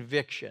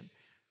conviction.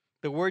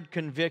 The word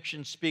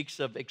conviction speaks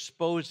of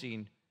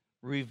exposing,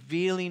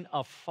 revealing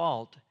a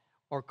fault,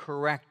 or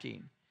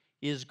correcting.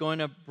 He is going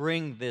to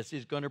bring this.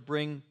 He's going to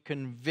bring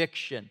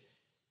conviction.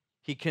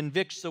 He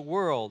convicts the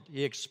world.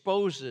 He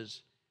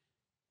exposes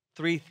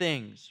three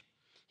things.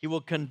 He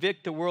will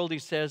convict the world, he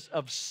says,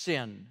 of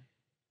sin.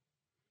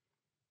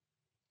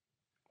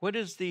 What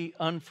is the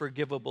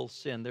unforgivable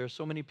sin? There are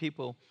so many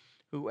people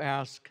who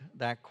ask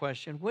that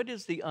question. What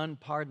is the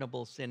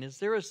unpardonable sin? Is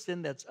there a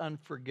sin that's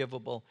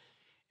unforgivable?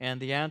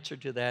 And the answer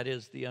to that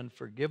is the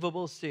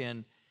unforgivable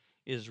sin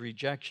is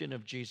rejection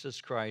of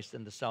Jesus Christ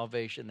and the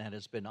salvation that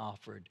has been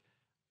offered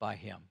by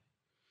him.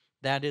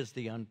 That is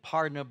the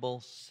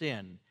unpardonable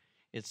sin.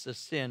 It's the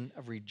sin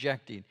of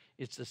rejecting.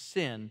 It's the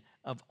sin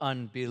of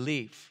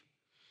unbelief.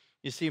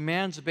 You see,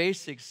 man's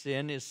basic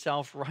sin is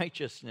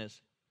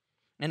self-righteousness.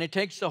 And it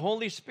takes the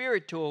Holy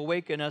Spirit to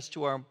awaken us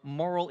to our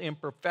moral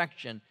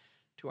imperfection,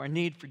 to our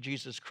need for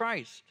Jesus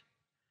Christ.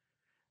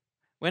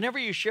 Whenever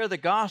you share the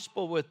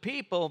gospel with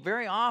people,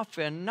 very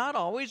often, not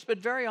always, but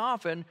very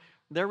often,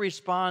 their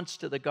response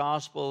to the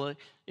gospel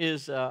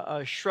is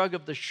a shrug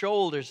of the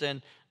shoulders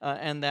and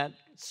that,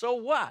 so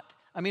what?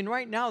 I mean,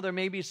 right now there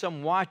may be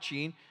some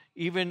watching,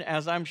 even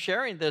as I'm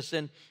sharing this,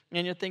 and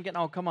you're thinking,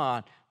 oh, come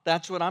on,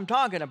 that's what I'm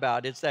talking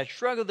about. It's that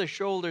shrug of the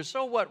shoulders.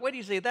 So what? What do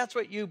you say? That's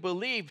what you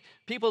believe.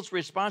 People's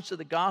response to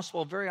the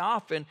gospel very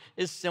often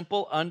is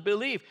simple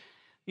unbelief.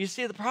 You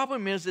see, the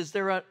problem is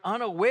they're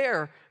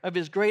unaware of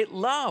his great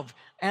love,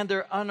 and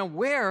they're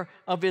unaware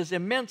of his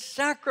immense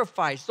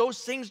sacrifice. Those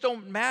things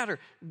don't matter.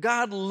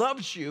 God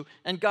loves you,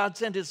 and God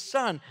sent his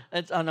son.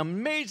 It's an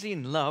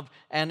amazing love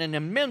and an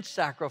immense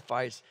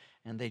sacrifice,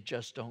 and they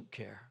just don't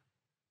care.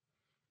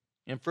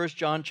 In 1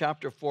 John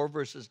chapter 4,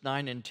 verses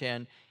 9 and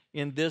 10,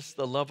 in this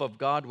the love of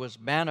God was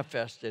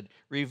manifested,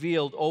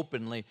 revealed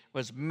openly,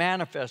 was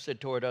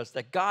manifested toward us,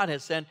 that God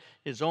has sent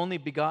his only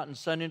begotten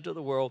Son into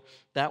the world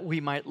that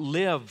we might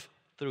live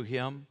through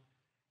him.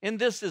 In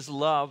this is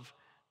love,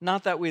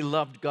 not that we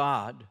loved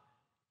God,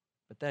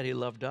 but that he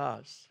loved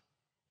us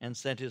and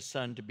sent his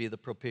Son to be the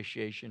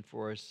propitiation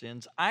for our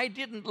sins. I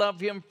didn't love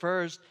him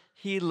first,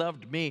 he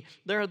loved me.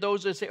 There are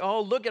those that say,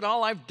 oh, look at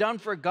all I've done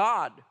for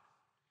God.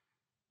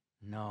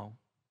 No.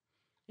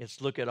 It's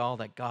look at all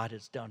that God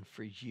has done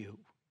for you.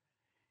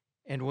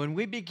 And when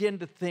we begin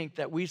to think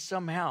that we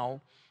somehow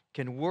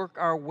can work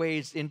our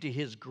ways into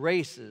his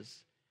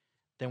graces,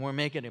 then we're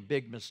making a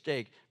big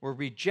mistake. We're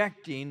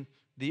rejecting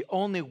the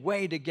only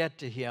way to get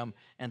to him,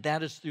 and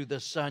that is through the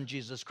Son,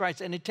 Jesus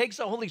Christ. And it takes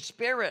the Holy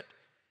Spirit.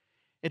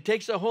 It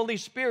takes the Holy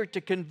Spirit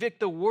to convict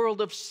the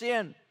world of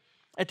sin.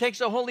 It takes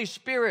the Holy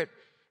Spirit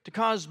to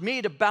cause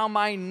me to bow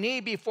my knee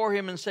before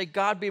him and say,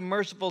 God, be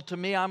merciful to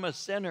me. I'm a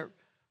sinner.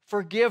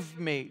 Forgive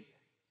me.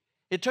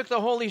 It took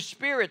the Holy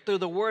Spirit through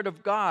the Word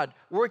of God,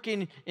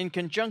 working in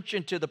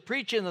conjunction to the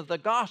preaching of the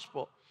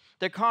gospel,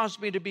 that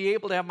caused me to be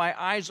able to have my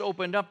eyes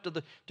opened up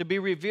to be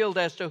revealed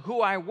as to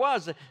who I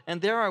was. And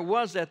there I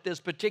was at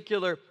this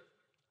particular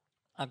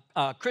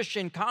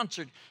Christian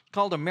concert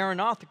called a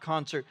Maranatha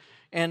concert.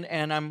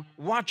 And I'm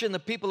watching the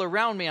people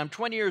around me. I'm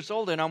 20 years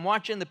old, and I'm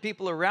watching the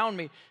people around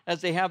me as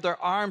they have their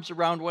arms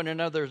around one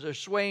another. They're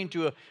swaying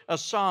to a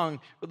song.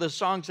 The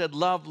song said,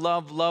 love,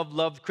 love, love,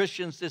 love.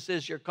 Christians, this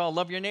is your call.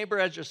 Love your neighbor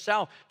as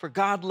yourself, for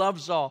God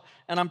loves all.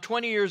 And I'm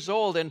 20 years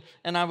old, and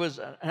I was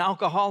an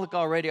alcoholic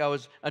already. I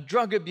was a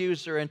drug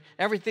abuser and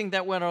everything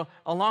that went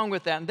along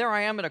with that. And there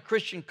I am at a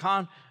Christian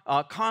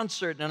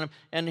concert,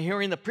 and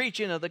hearing the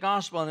preaching of the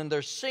gospel, and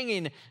they're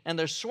singing and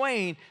they're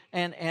swaying,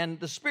 and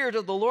the Spirit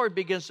of the Lord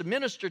begins to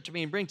minister to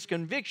me and brings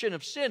conviction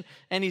of sin.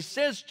 And he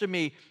says to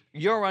me,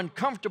 you're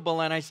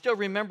uncomfortable. And I still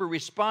remember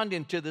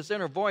responding to this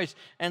inner voice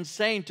and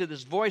saying to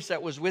this voice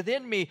that was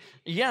within me,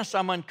 yes,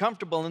 I'm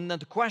uncomfortable. And then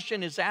the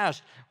question is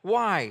asked,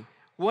 why?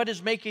 What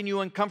is making you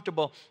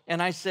uncomfortable?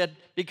 And I said,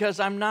 because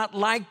I'm not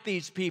like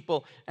these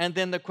people. And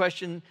then the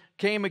question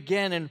came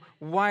again, and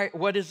why?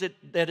 What is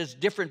it that is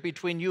different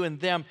between you and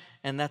them?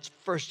 And that's the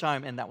first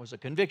time, and that was a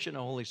conviction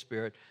of the Holy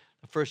Spirit,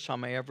 the first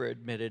time I ever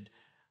admitted,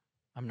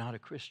 I'm not a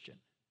Christian.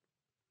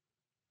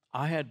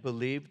 I had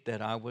believed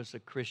that I was a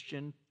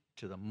Christian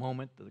to the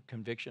moment of the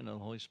conviction of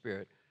the Holy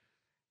Spirit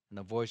and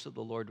the voice of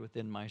the Lord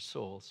within my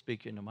soul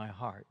speaking to my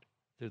heart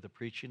through the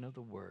preaching of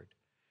the word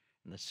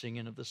and the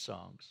singing of the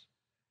songs,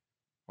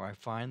 where I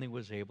finally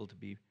was able to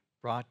be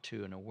brought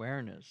to an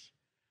awareness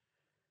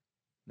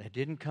that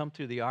didn't come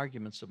through the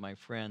arguments of my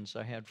friends.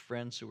 I had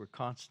friends who were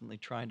constantly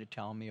trying to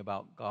tell me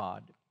about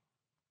God.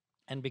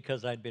 And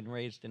because I'd been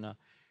raised in a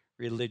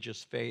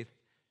religious faith,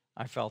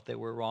 I felt they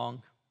were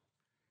wrong,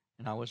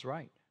 and I was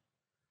right.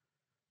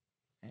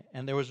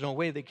 And there was no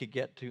way they could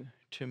get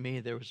to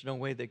me. There was no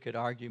way they could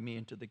argue me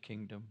into the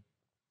kingdom.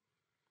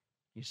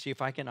 You see,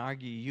 if I can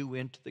argue you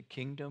into the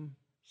kingdom,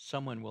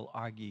 someone will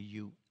argue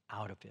you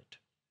out of it.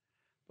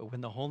 But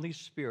when the Holy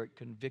Spirit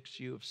convicts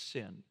you of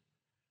sin,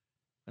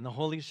 when the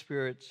Holy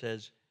Spirit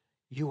says,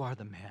 you are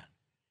the man,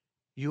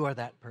 you are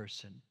that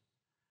person,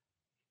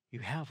 you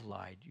have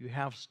lied, you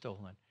have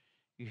stolen,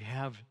 you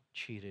have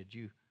cheated,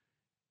 you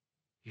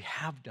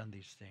have done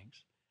these things.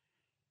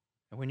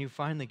 And when you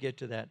finally get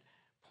to that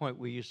point,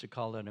 we used to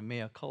call it a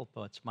mea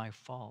culpa, it's my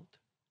fault,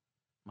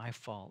 my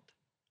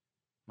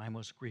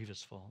most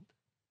grievous fault.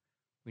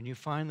 When you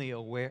finally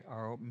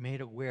are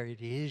made aware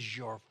it is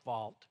your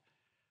fault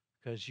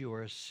because you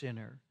are a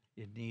sinner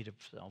in need of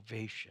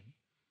salvation,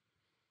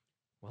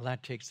 well,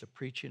 that takes the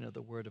preaching of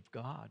the Word of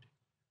God,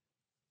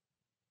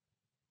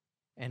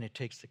 and it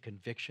takes the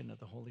conviction of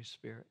the Holy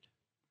Spirit.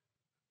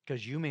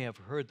 Because you may have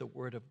heard the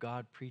Word of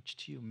God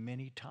preached to you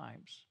many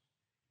times,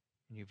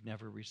 and you've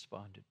never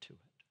responded to it.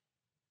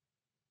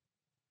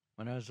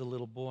 When I was a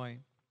little boy,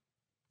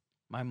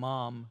 My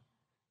mom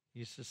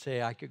used to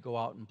say I could go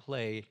out and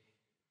play,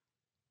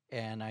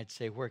 and I'd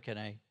say,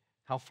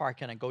 how far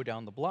can I go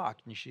down the block?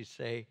 And she'd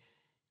say,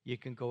 you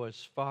can go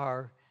as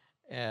far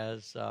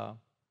as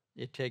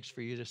it takes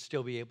for you to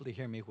still be able to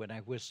hear me when I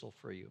whistle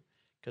for you,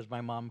 because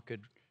my mom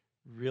could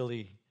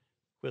really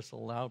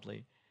whistle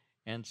loudly.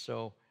 And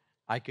so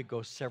I could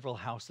go several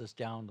houses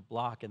down the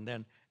block, and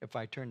then if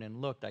I turned and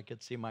looked, I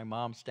could see my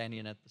mom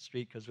standing at the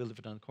street, because we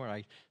lived on the corner.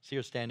 I see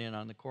her standing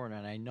on the corner,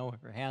 and I know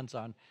her hands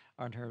on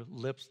her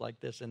lips like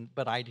this,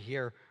 but I'd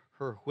hear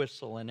her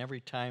whistle, and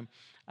every time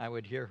I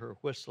would hear her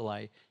whistle,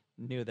 I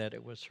knew that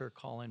it was her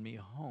calling me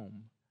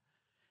home.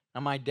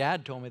 Now, my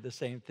dad told me the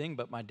same thing,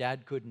 but my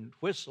dad couldn't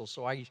whistle,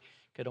 so I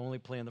could only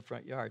play in the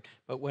front yard.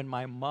 But when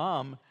my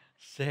mom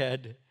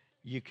said,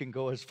 you can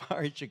go as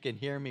far as you can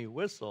hear me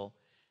whistle,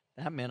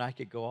 that meant I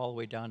could go all the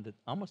way down to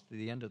almost to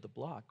the end of the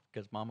block,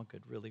 because Mama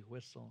could really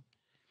whistle.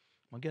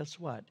 Well, guess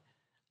what?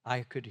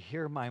 I could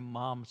hear my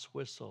mom's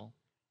whistle,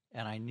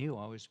 and I knew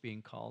I was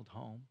being called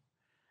home.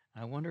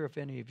 I wonder if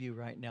any of you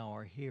right now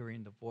are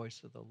hearing the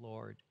voice of the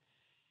Lord,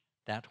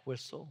 that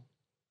whistle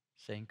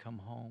saying, come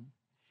home.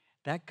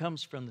 That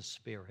comes from the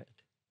Spirit.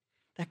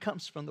 That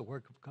comes from the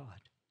work of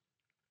God.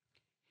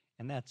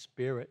 And that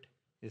Spirit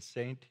is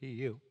saying to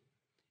you,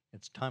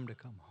 it's time to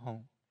come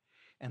home.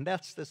 And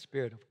that's the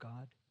Spirit of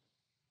God.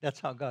 That's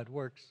how God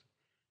works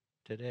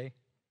today.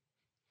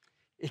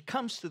 It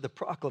comes through the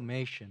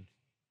proclamation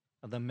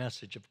of the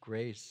message of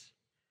grace.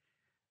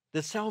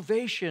 The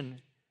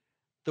salvation,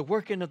 the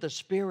working of the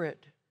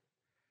Spirit.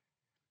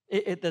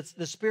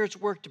 The Spirit's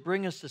work to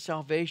bring us to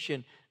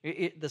salvation.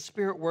 The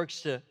Spirit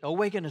works to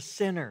awaken a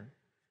sinner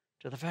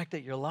to the fact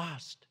that you're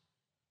lost.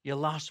 You're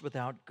lost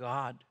without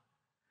God.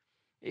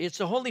 It's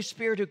the Holy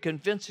Spirit who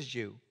convinces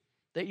you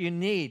that you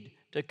need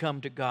to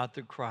come to God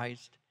through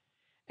Christ.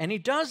 And He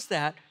does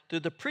that through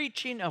the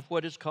preaching of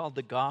what is called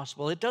the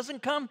gospel. It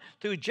doesn't come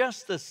through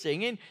just the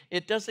singing.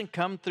 It doesn't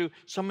come through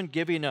someone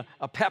giving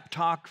a pep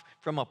talk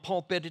from a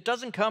pulpit. It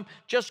doesn't come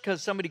just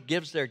because somebody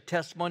gives their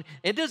testimony.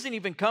 It doesn't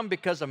even come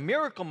because a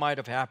miracle might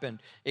have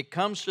happened. It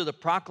comes through the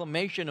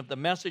proclamation of the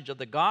message of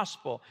the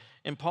gospel.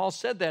 And Paul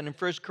said that in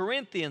 1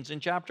 Corinthians in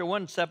chapter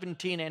 1,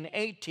 17 and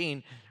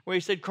 18, where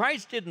he said,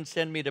 Christ didn't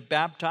send me to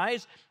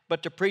baptize,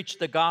 but to preach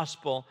the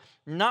gospel,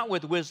 not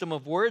with wisdom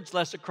of words,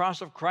 lest the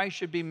cross of Christ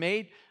should be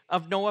made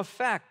of no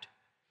effect.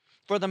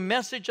 For the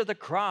message of the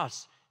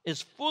cross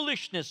is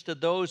foolishness to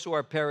those who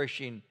are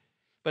perishing,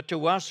 but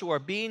to us who are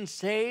being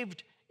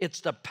saved,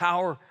 it's the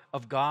power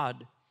of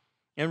God.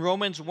 In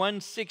Romans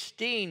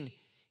 1:16,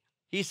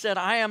 he said,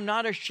 I am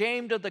not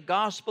ashamed of the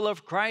gospel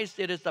of Christ.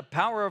 It is the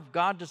power of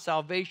God to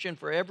salvation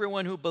for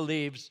everyone who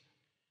believes,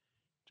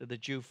 to the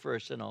Jew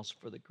first and also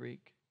for the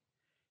Greek.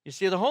 You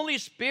see, the Holy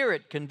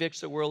Spirit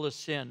convicts the world of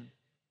sin.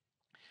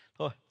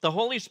 The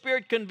Holy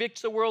Spirit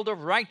convicts the world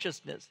of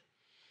righteousness.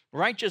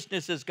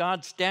 Righteousness is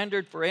God's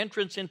standard for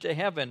entrance into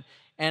heaven,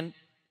 and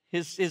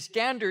his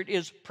standard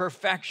is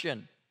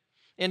perfection.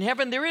 In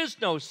heaven, there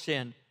is no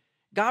sin.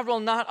 God will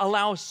not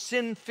allow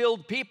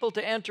sin-filled people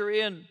to enter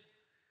in.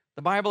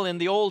 The Bible in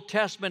the Old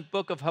Testament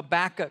book of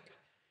Habakkuk,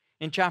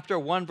 in chapter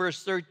 1,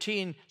 verse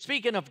 13,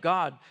 speaking of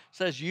God,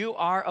 says, you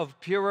are of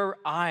purer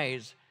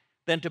eyes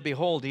than to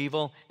behold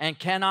evil, and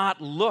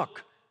cannot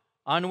look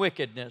on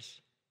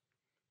wickedness.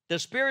 The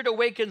Spirit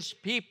awakens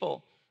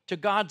people to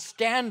God's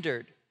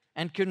standard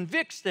and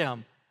convicts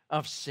them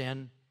of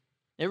sin.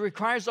 It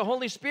requires the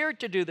Holy Spirit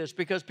to do this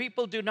because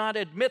people do not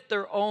admit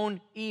their own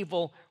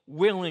evil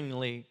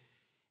willingly.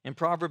 In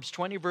Proverbs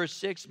 20, verse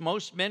 6,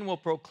 most men will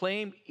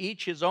proclaim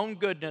each his own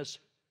goodness,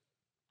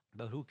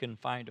 but who can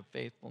find a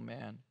faithful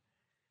man?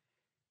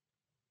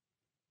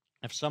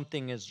 If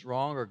something is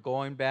wrong or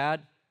going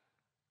bad,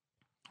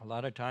 a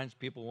lot of times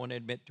people won't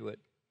admit to it.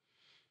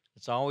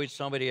 It's always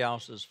somebody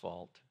else's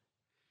fault.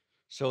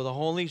 So the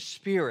Holy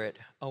Spirit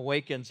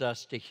awakens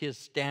us to His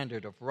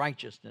standard of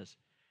righteousness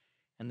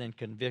and then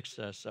convicts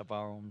us of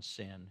our own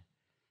sin.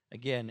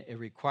 Again, it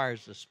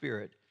requires the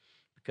Spirit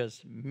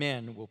because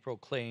men will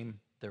proclaim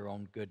their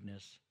own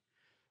goodness.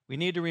 We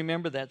need to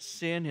remember that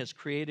sin has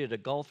created a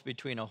gulf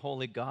between a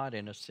holy God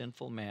and a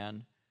sinful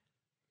man.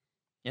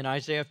 In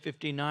Isaiah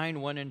 59,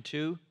 1 and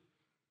 2,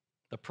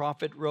 the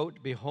prophet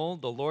wrote,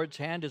 behold, the Lord's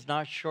hand is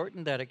not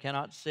shortened that it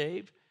cannot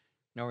save,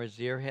 nor his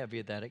ear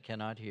heavy that it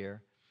cannot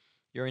hear.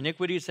 Your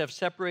iniquities have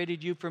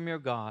separated you from your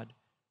God.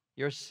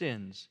 Your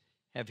sins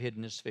have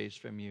hidden His face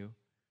from you,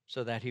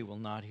 so that He will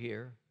not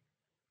hear.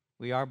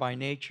 We are by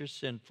nature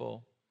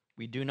sinful.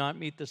 We do not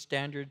meet the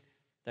standard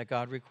that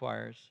God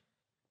requires,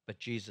 but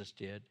Jesus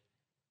did.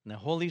 And the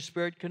Holy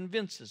Spirit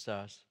convinces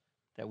us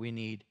that we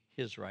need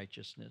His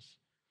righteousness.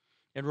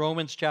 In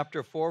Romans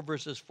chapter 4,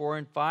 verses 4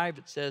 and 5,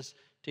 it says,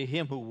 to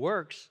him who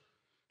works,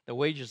 the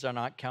wages are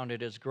not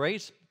counted as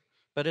grace,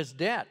 but as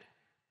debt.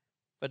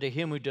 But to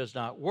him who does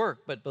not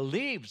work, but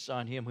believes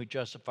on Him who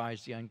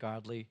justifies the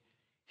ungodly,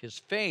 his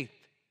faith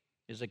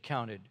is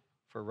accounted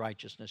for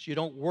righteousness. You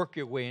don't work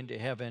your way into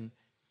heaven.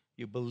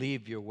 You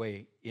believe your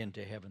way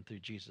into heaven through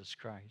Jesus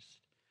Christ.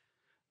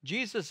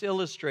 Jesus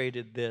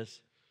illustrated this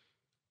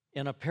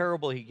in a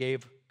parable He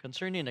gave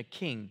concerning a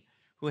king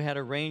who had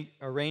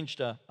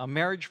arranged a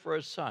marriage for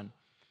his son.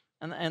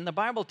 And the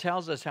Bible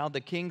tells us how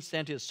the king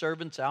sent his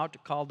servants out to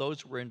call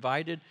those who were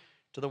invited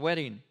to the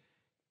wedding.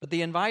 But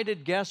the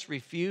invited guests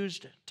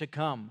refused to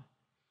come.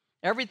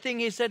 Everything,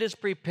 he said, is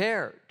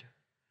prepared.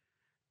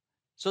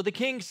 So the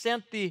king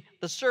sent the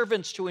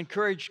servants to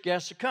encourage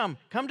guests to come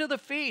to the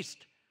feast.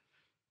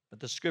 But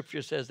the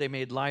scripture says they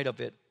made light of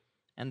it,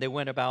 and they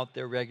went about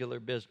their regular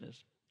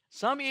business.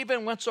 Some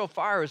even went so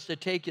far as to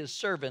take his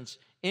servants,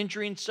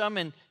 injuring some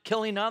and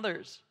killing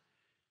others.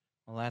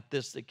 Well, at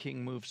this the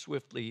king moved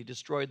swiftly. He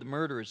destroyed the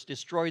murderers,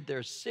 destroyed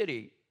their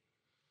city.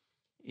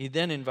 He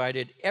then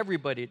invited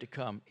everybody to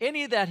come,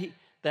 any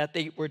that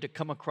they were to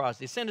come across.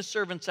 He sent his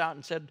servants out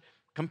and said,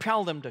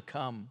 compel them to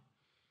come.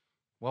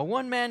 Well,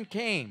 one man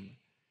came,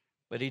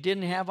 but he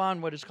didn't have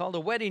on what is called a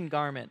wedding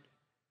garment.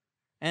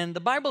 And the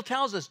Bible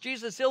tells us,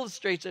 Jesus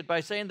illustrates it by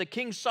saying the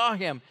king saw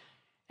him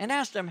and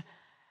asked him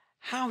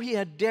how he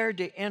had dared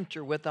to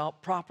enter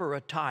without proper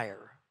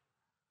attire.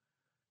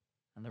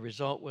 And the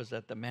result was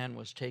that the man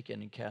was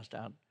taken and cast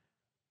out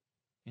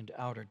into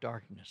outer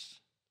darkness.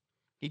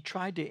 He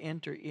tried to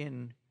enter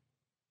in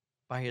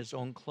by his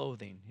own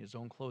clothing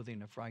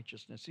of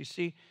righteousness. You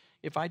see,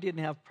 if I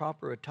didn't have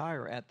proper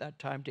attire at that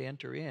time to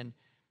enter in,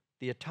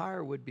 the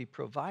attire would be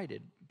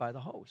provided by the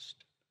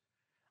host.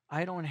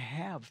 I don't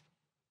have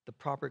the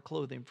proper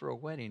clothing for a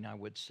wedding, I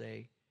would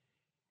say,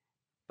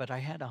 but I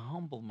had to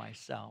humble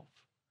myself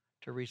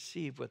to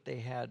receive what they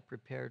had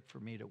prepared for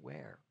me to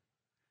wear.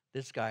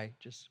 This guy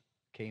just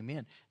came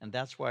in, and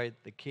that's why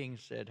the king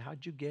said,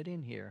 how'd you get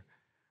in here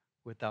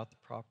without the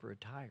proper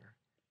attire?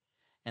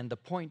 And the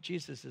point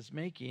Jesus is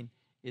making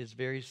is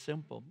very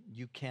simple.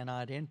 You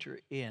cannot enter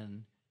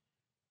in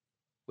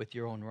with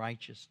your own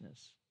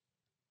righteousness.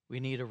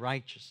 We need a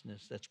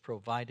righteousness that's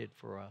provided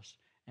for us,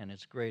 and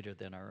it's greater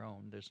than our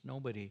own. There's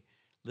nobody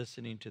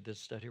listening to this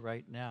study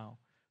right now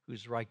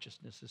whose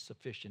righteousness is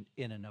sufficient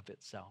in and of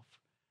itself.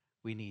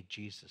 We need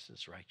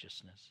Jesus'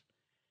 righteousness.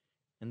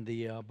 In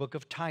the book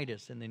of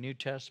Titus in the New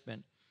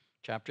Testament,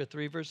 chapter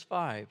 3, verse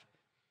 5,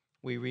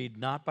 we read,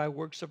 not by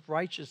works of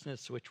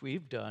righteousness which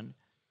we've done,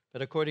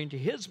 but according to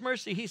his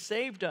mercy he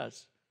saved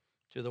us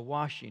through the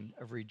washing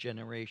of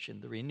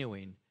regeneration, the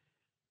renewing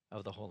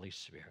of the Holy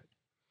Spirit.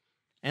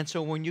 And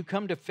so when you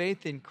come to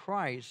faith in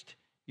Christ,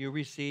 you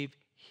receive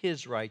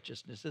his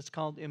righteousness. It's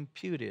called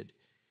imputed.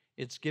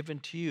 It's given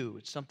to you.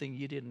 It's something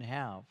you didn't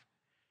have.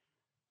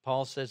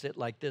 Paul says it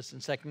like this in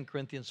 2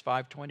 Corinthians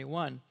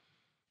 5:21.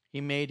 He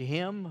made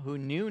him who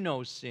knew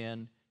no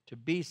sin to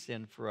be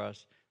sin for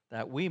us,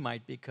 that we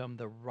might become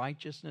the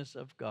righteousness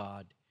of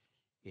God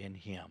in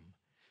him.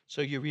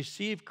 So you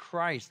receive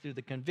Christ through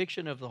the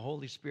conviction of the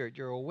Holy Spirit.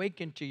 You're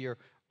awakened to your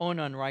own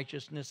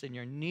unrighteousness and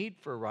your need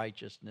for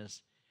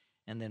righteousness.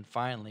 And then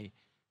finally,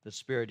 the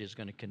Spirit is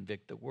going to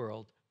convict the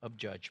world of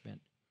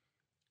judgment.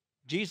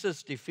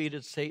 Jesus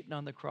defeated Satan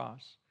on the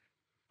cross,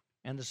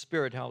 and the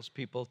Spirit helps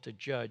people to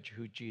judge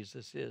who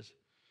Jesus is.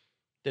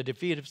 The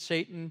defeat of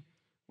Satan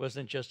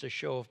wasn't just a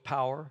show of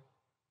power.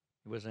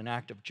 It was an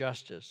act of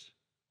justice.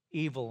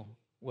 Evil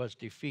was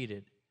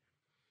defeated.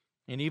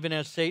 And even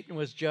as Satan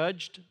was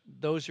judged,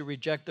 those who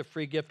reject the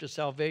free gift of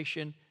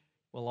salvation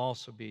will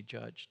also be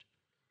judged.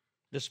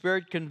 The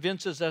Spirit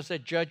convinces us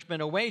that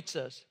judgment awaits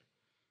us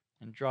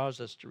and draws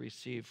us to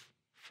receive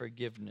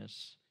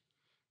forgiveness.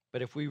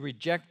 But if we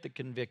reject the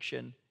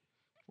conviction,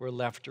 we're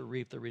left to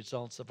reap the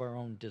results of our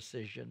own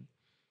decision.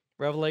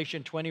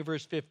 Revelation 20,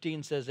 verse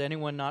 15 says,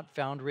 anyone not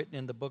found written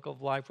in the book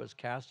of life was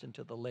cast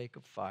into the lake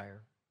of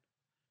fire.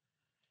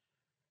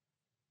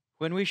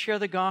 When we share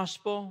the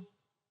gospel,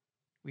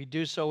 we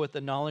do so with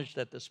the knowledge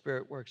that the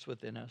Spirit works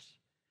within us.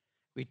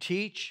 We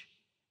teach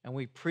and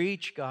we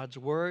preach God's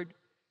word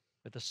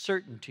with the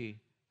certainty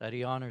that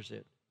he honors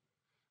it.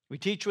 We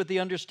teach with the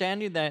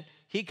understanding that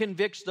he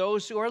convicts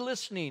those who are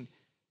listening.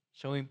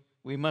 So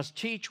we must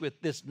teach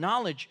with this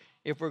knowledge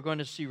if we're going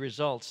to see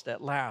results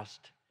that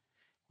last,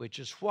 which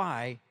is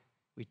why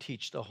we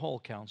teach the whole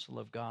counsel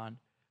of God.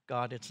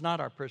 It's not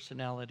our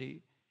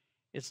personality.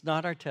 It's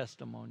not our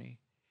testimony.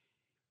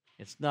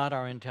 It's not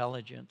our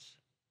intelligence.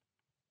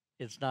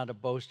 It's not a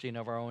boasting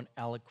of our own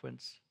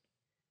eloquence.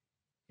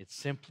 It's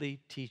simply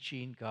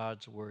teaching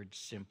God's word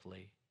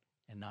simply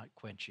and not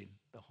quenching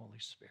the Holy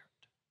Spirit.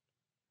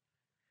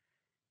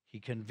 He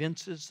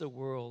convinces the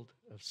world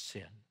of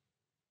sin,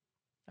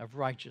 of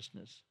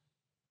righteousness,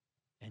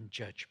 and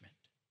judgment.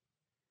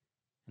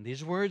 And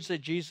these words that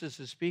Jesus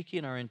is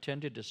speaking are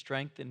intended to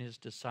strengthen his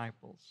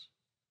disciples,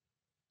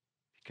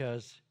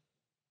 because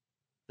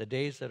the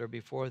days that are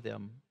before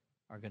them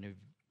are going to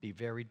be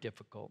very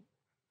difficult.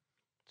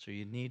 So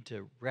you need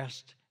to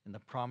rest in the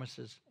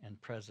promises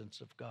and presence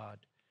of God,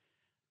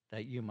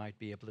 that you might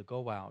be able to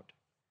go out,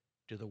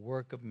 do the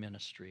work of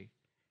ministry,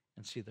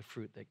 and see the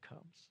fruit that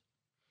comes.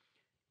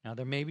 Now,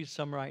 there may be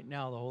some right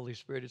now the Holy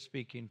Spirit is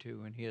speaking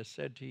to, and he has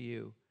said to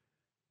you,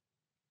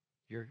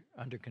 you're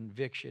under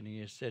conviction, and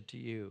he has said to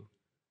you,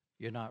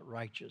 you're not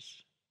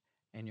righteous,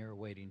 and you're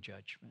awaiting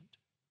judgment.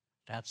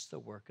 That's the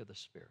work of the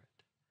Spirit.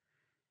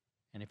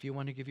 And if you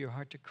want to give your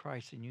heart to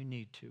Christ, and you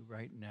need to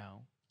right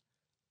now,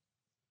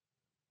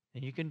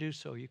 then you can do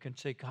so. You can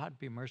say, God,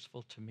 be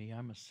merciful to me.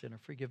 I'm a sinner.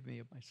 Forgive me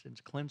of my sins.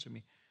 Cleanse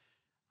me.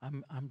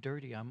 I'm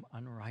dirty. I'm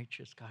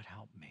unrighteous. God,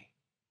 help me.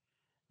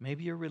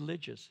 Maybe you're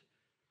religious.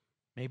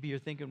 Maybe you're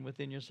thinking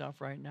within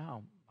yourself right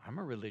now, I'm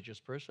a religious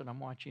person. I'm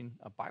watching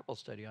a Bible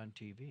study on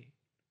TV.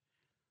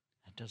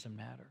 That doesn't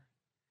matter.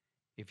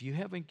 If you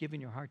haven't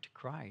given your heart to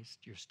Christ,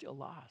 you're still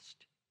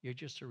lost. You're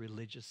just a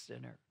religious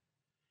sinner.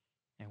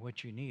 And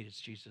what you need is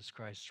Jesus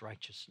Christ's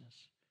righteousness.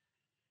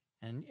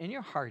 And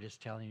your heart is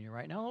telling you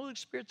right now, the Holy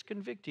Spirit's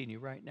convicting you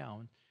right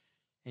now.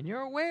 And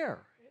you're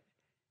aware.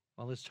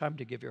 Well, it's time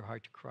to give your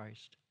heart to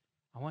Christ.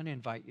 I want to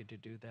invite you to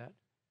do that.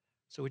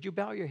 So would you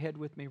bow your head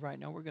with me right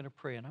now? We're going to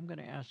pray, and I'm going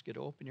to ask you to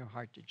open your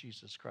heart to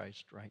Jesus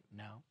Christ right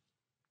now.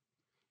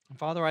 And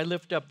Father, I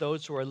lift up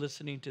those who are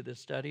listening to this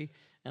study,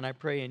 and I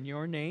pray in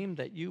your name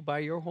that you, by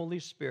your Holy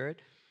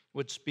Spirit,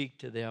 would speak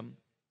to them.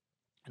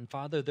 And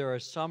Father, there are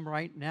some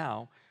right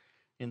now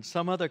in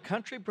some other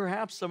country,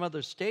 perhaps some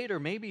other state, or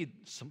maybe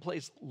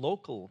someplace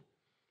local.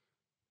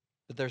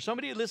 But there's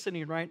somebody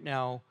listening right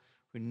now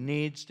who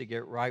needs to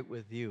get right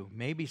with you,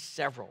 maybe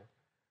several.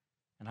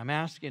 And I'm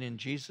asking in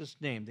Jesus'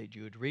 name that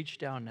you would reach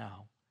down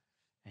now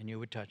and you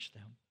would touch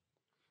them.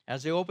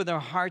 As they open their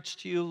hearts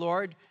to you,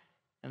 Lord,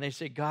 and they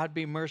say, God,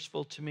 be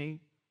merciful to me.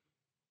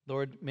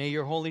 Lord, may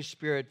your Holy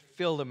Spirit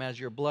fill them as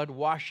your blood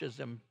washes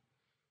them,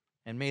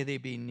 and may they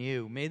be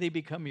new. May they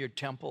become your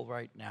temple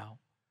right now.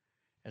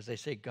 As they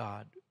say,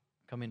 God,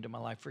 come into my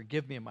life.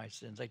 Forgive me of my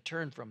sins. I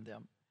turn from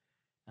them,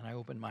 and I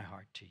open my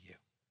heart to you.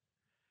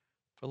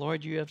 For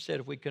Lord, you have said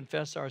if we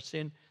confess our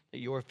sin, that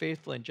you are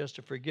faithful and just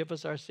to forgive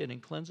us our sin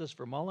and cleanse us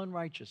from all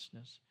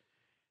unrighteousness.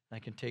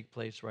 That can take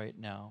place right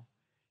now.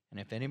 And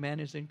if any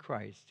man is in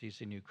Christ, he's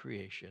a new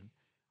creation.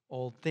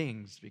 Old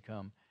things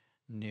become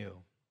new.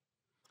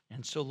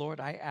 And so,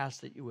 Lord, I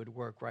ask that you would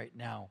work right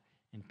now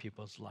in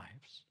people's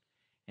lives.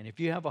 And if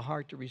you have a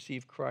heart to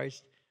receive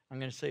Christ, I'm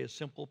going to say a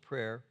simple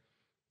prayer.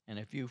 And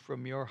if you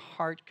from your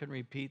heart can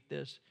repeat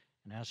this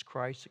and ask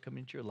Christ to come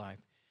into your life,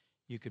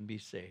 you can be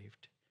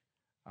saved.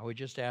 I would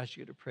just ask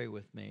you to pray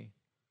with me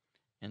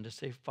and to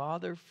say,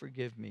 Father,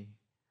 forgive me.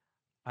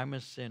 I'm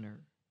a sinner.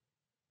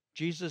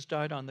 Jesus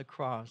died on the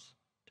cross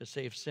to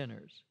save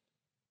sinners.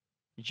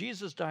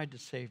 Jesus died to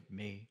save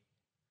me.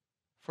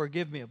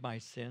 Forgive me of my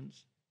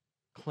sins.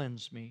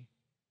 Cleanse me.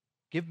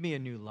 Give me a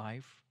new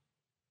life.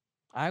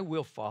 I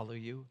will follow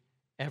you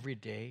every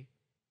day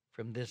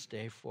from this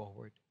day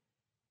forward.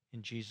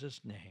 In Jesus'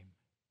 name,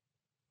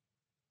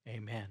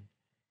 amen.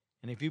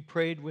 And if you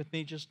prayed with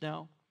me just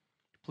now,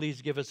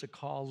 please give us a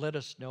call. Let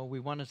us know. We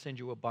want to send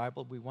you a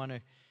Bible. We want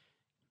to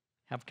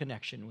have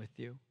connection with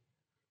you,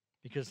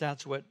 because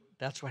that's what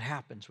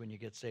happens when you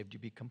get saved. You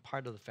become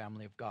part of the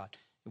family of God.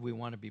 And we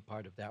want to be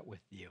part of that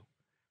with you.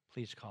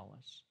 Please call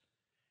us.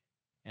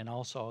 And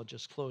also, I'll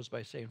just close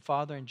by saying,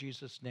 Father, in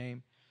Jesus'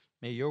 name,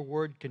 may your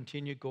word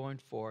continue going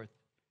forth,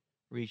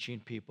 reaching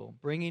people,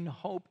 bringing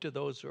hope to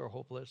those who are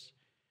hopeless,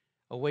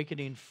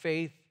 awakening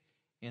faith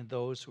in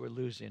those who are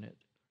losing it.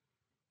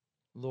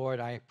 Lord,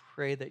 I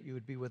pray that you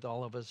would be with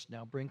all of us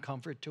now. Bring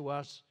comfort to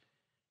us.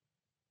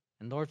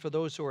 And Lord, for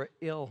those who are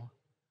ill,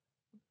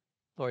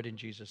 Lord, in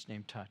Jesus'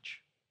 name,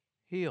 touch,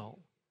 heal.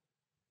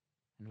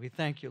 And we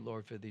thank you,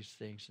 Lord, for these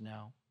things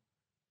now.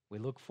 We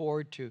look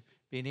forward to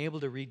being able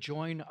to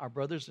rejoin our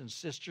brothers and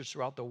sisters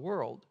throughout the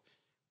world.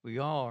 We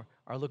all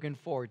are looking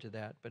forward to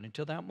that. But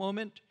until that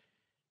moment,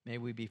 may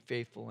we be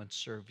faithful and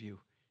serve you.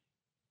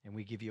 And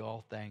we give you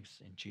all thanks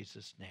in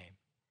Jesus' name.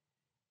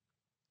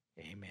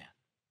 Amen.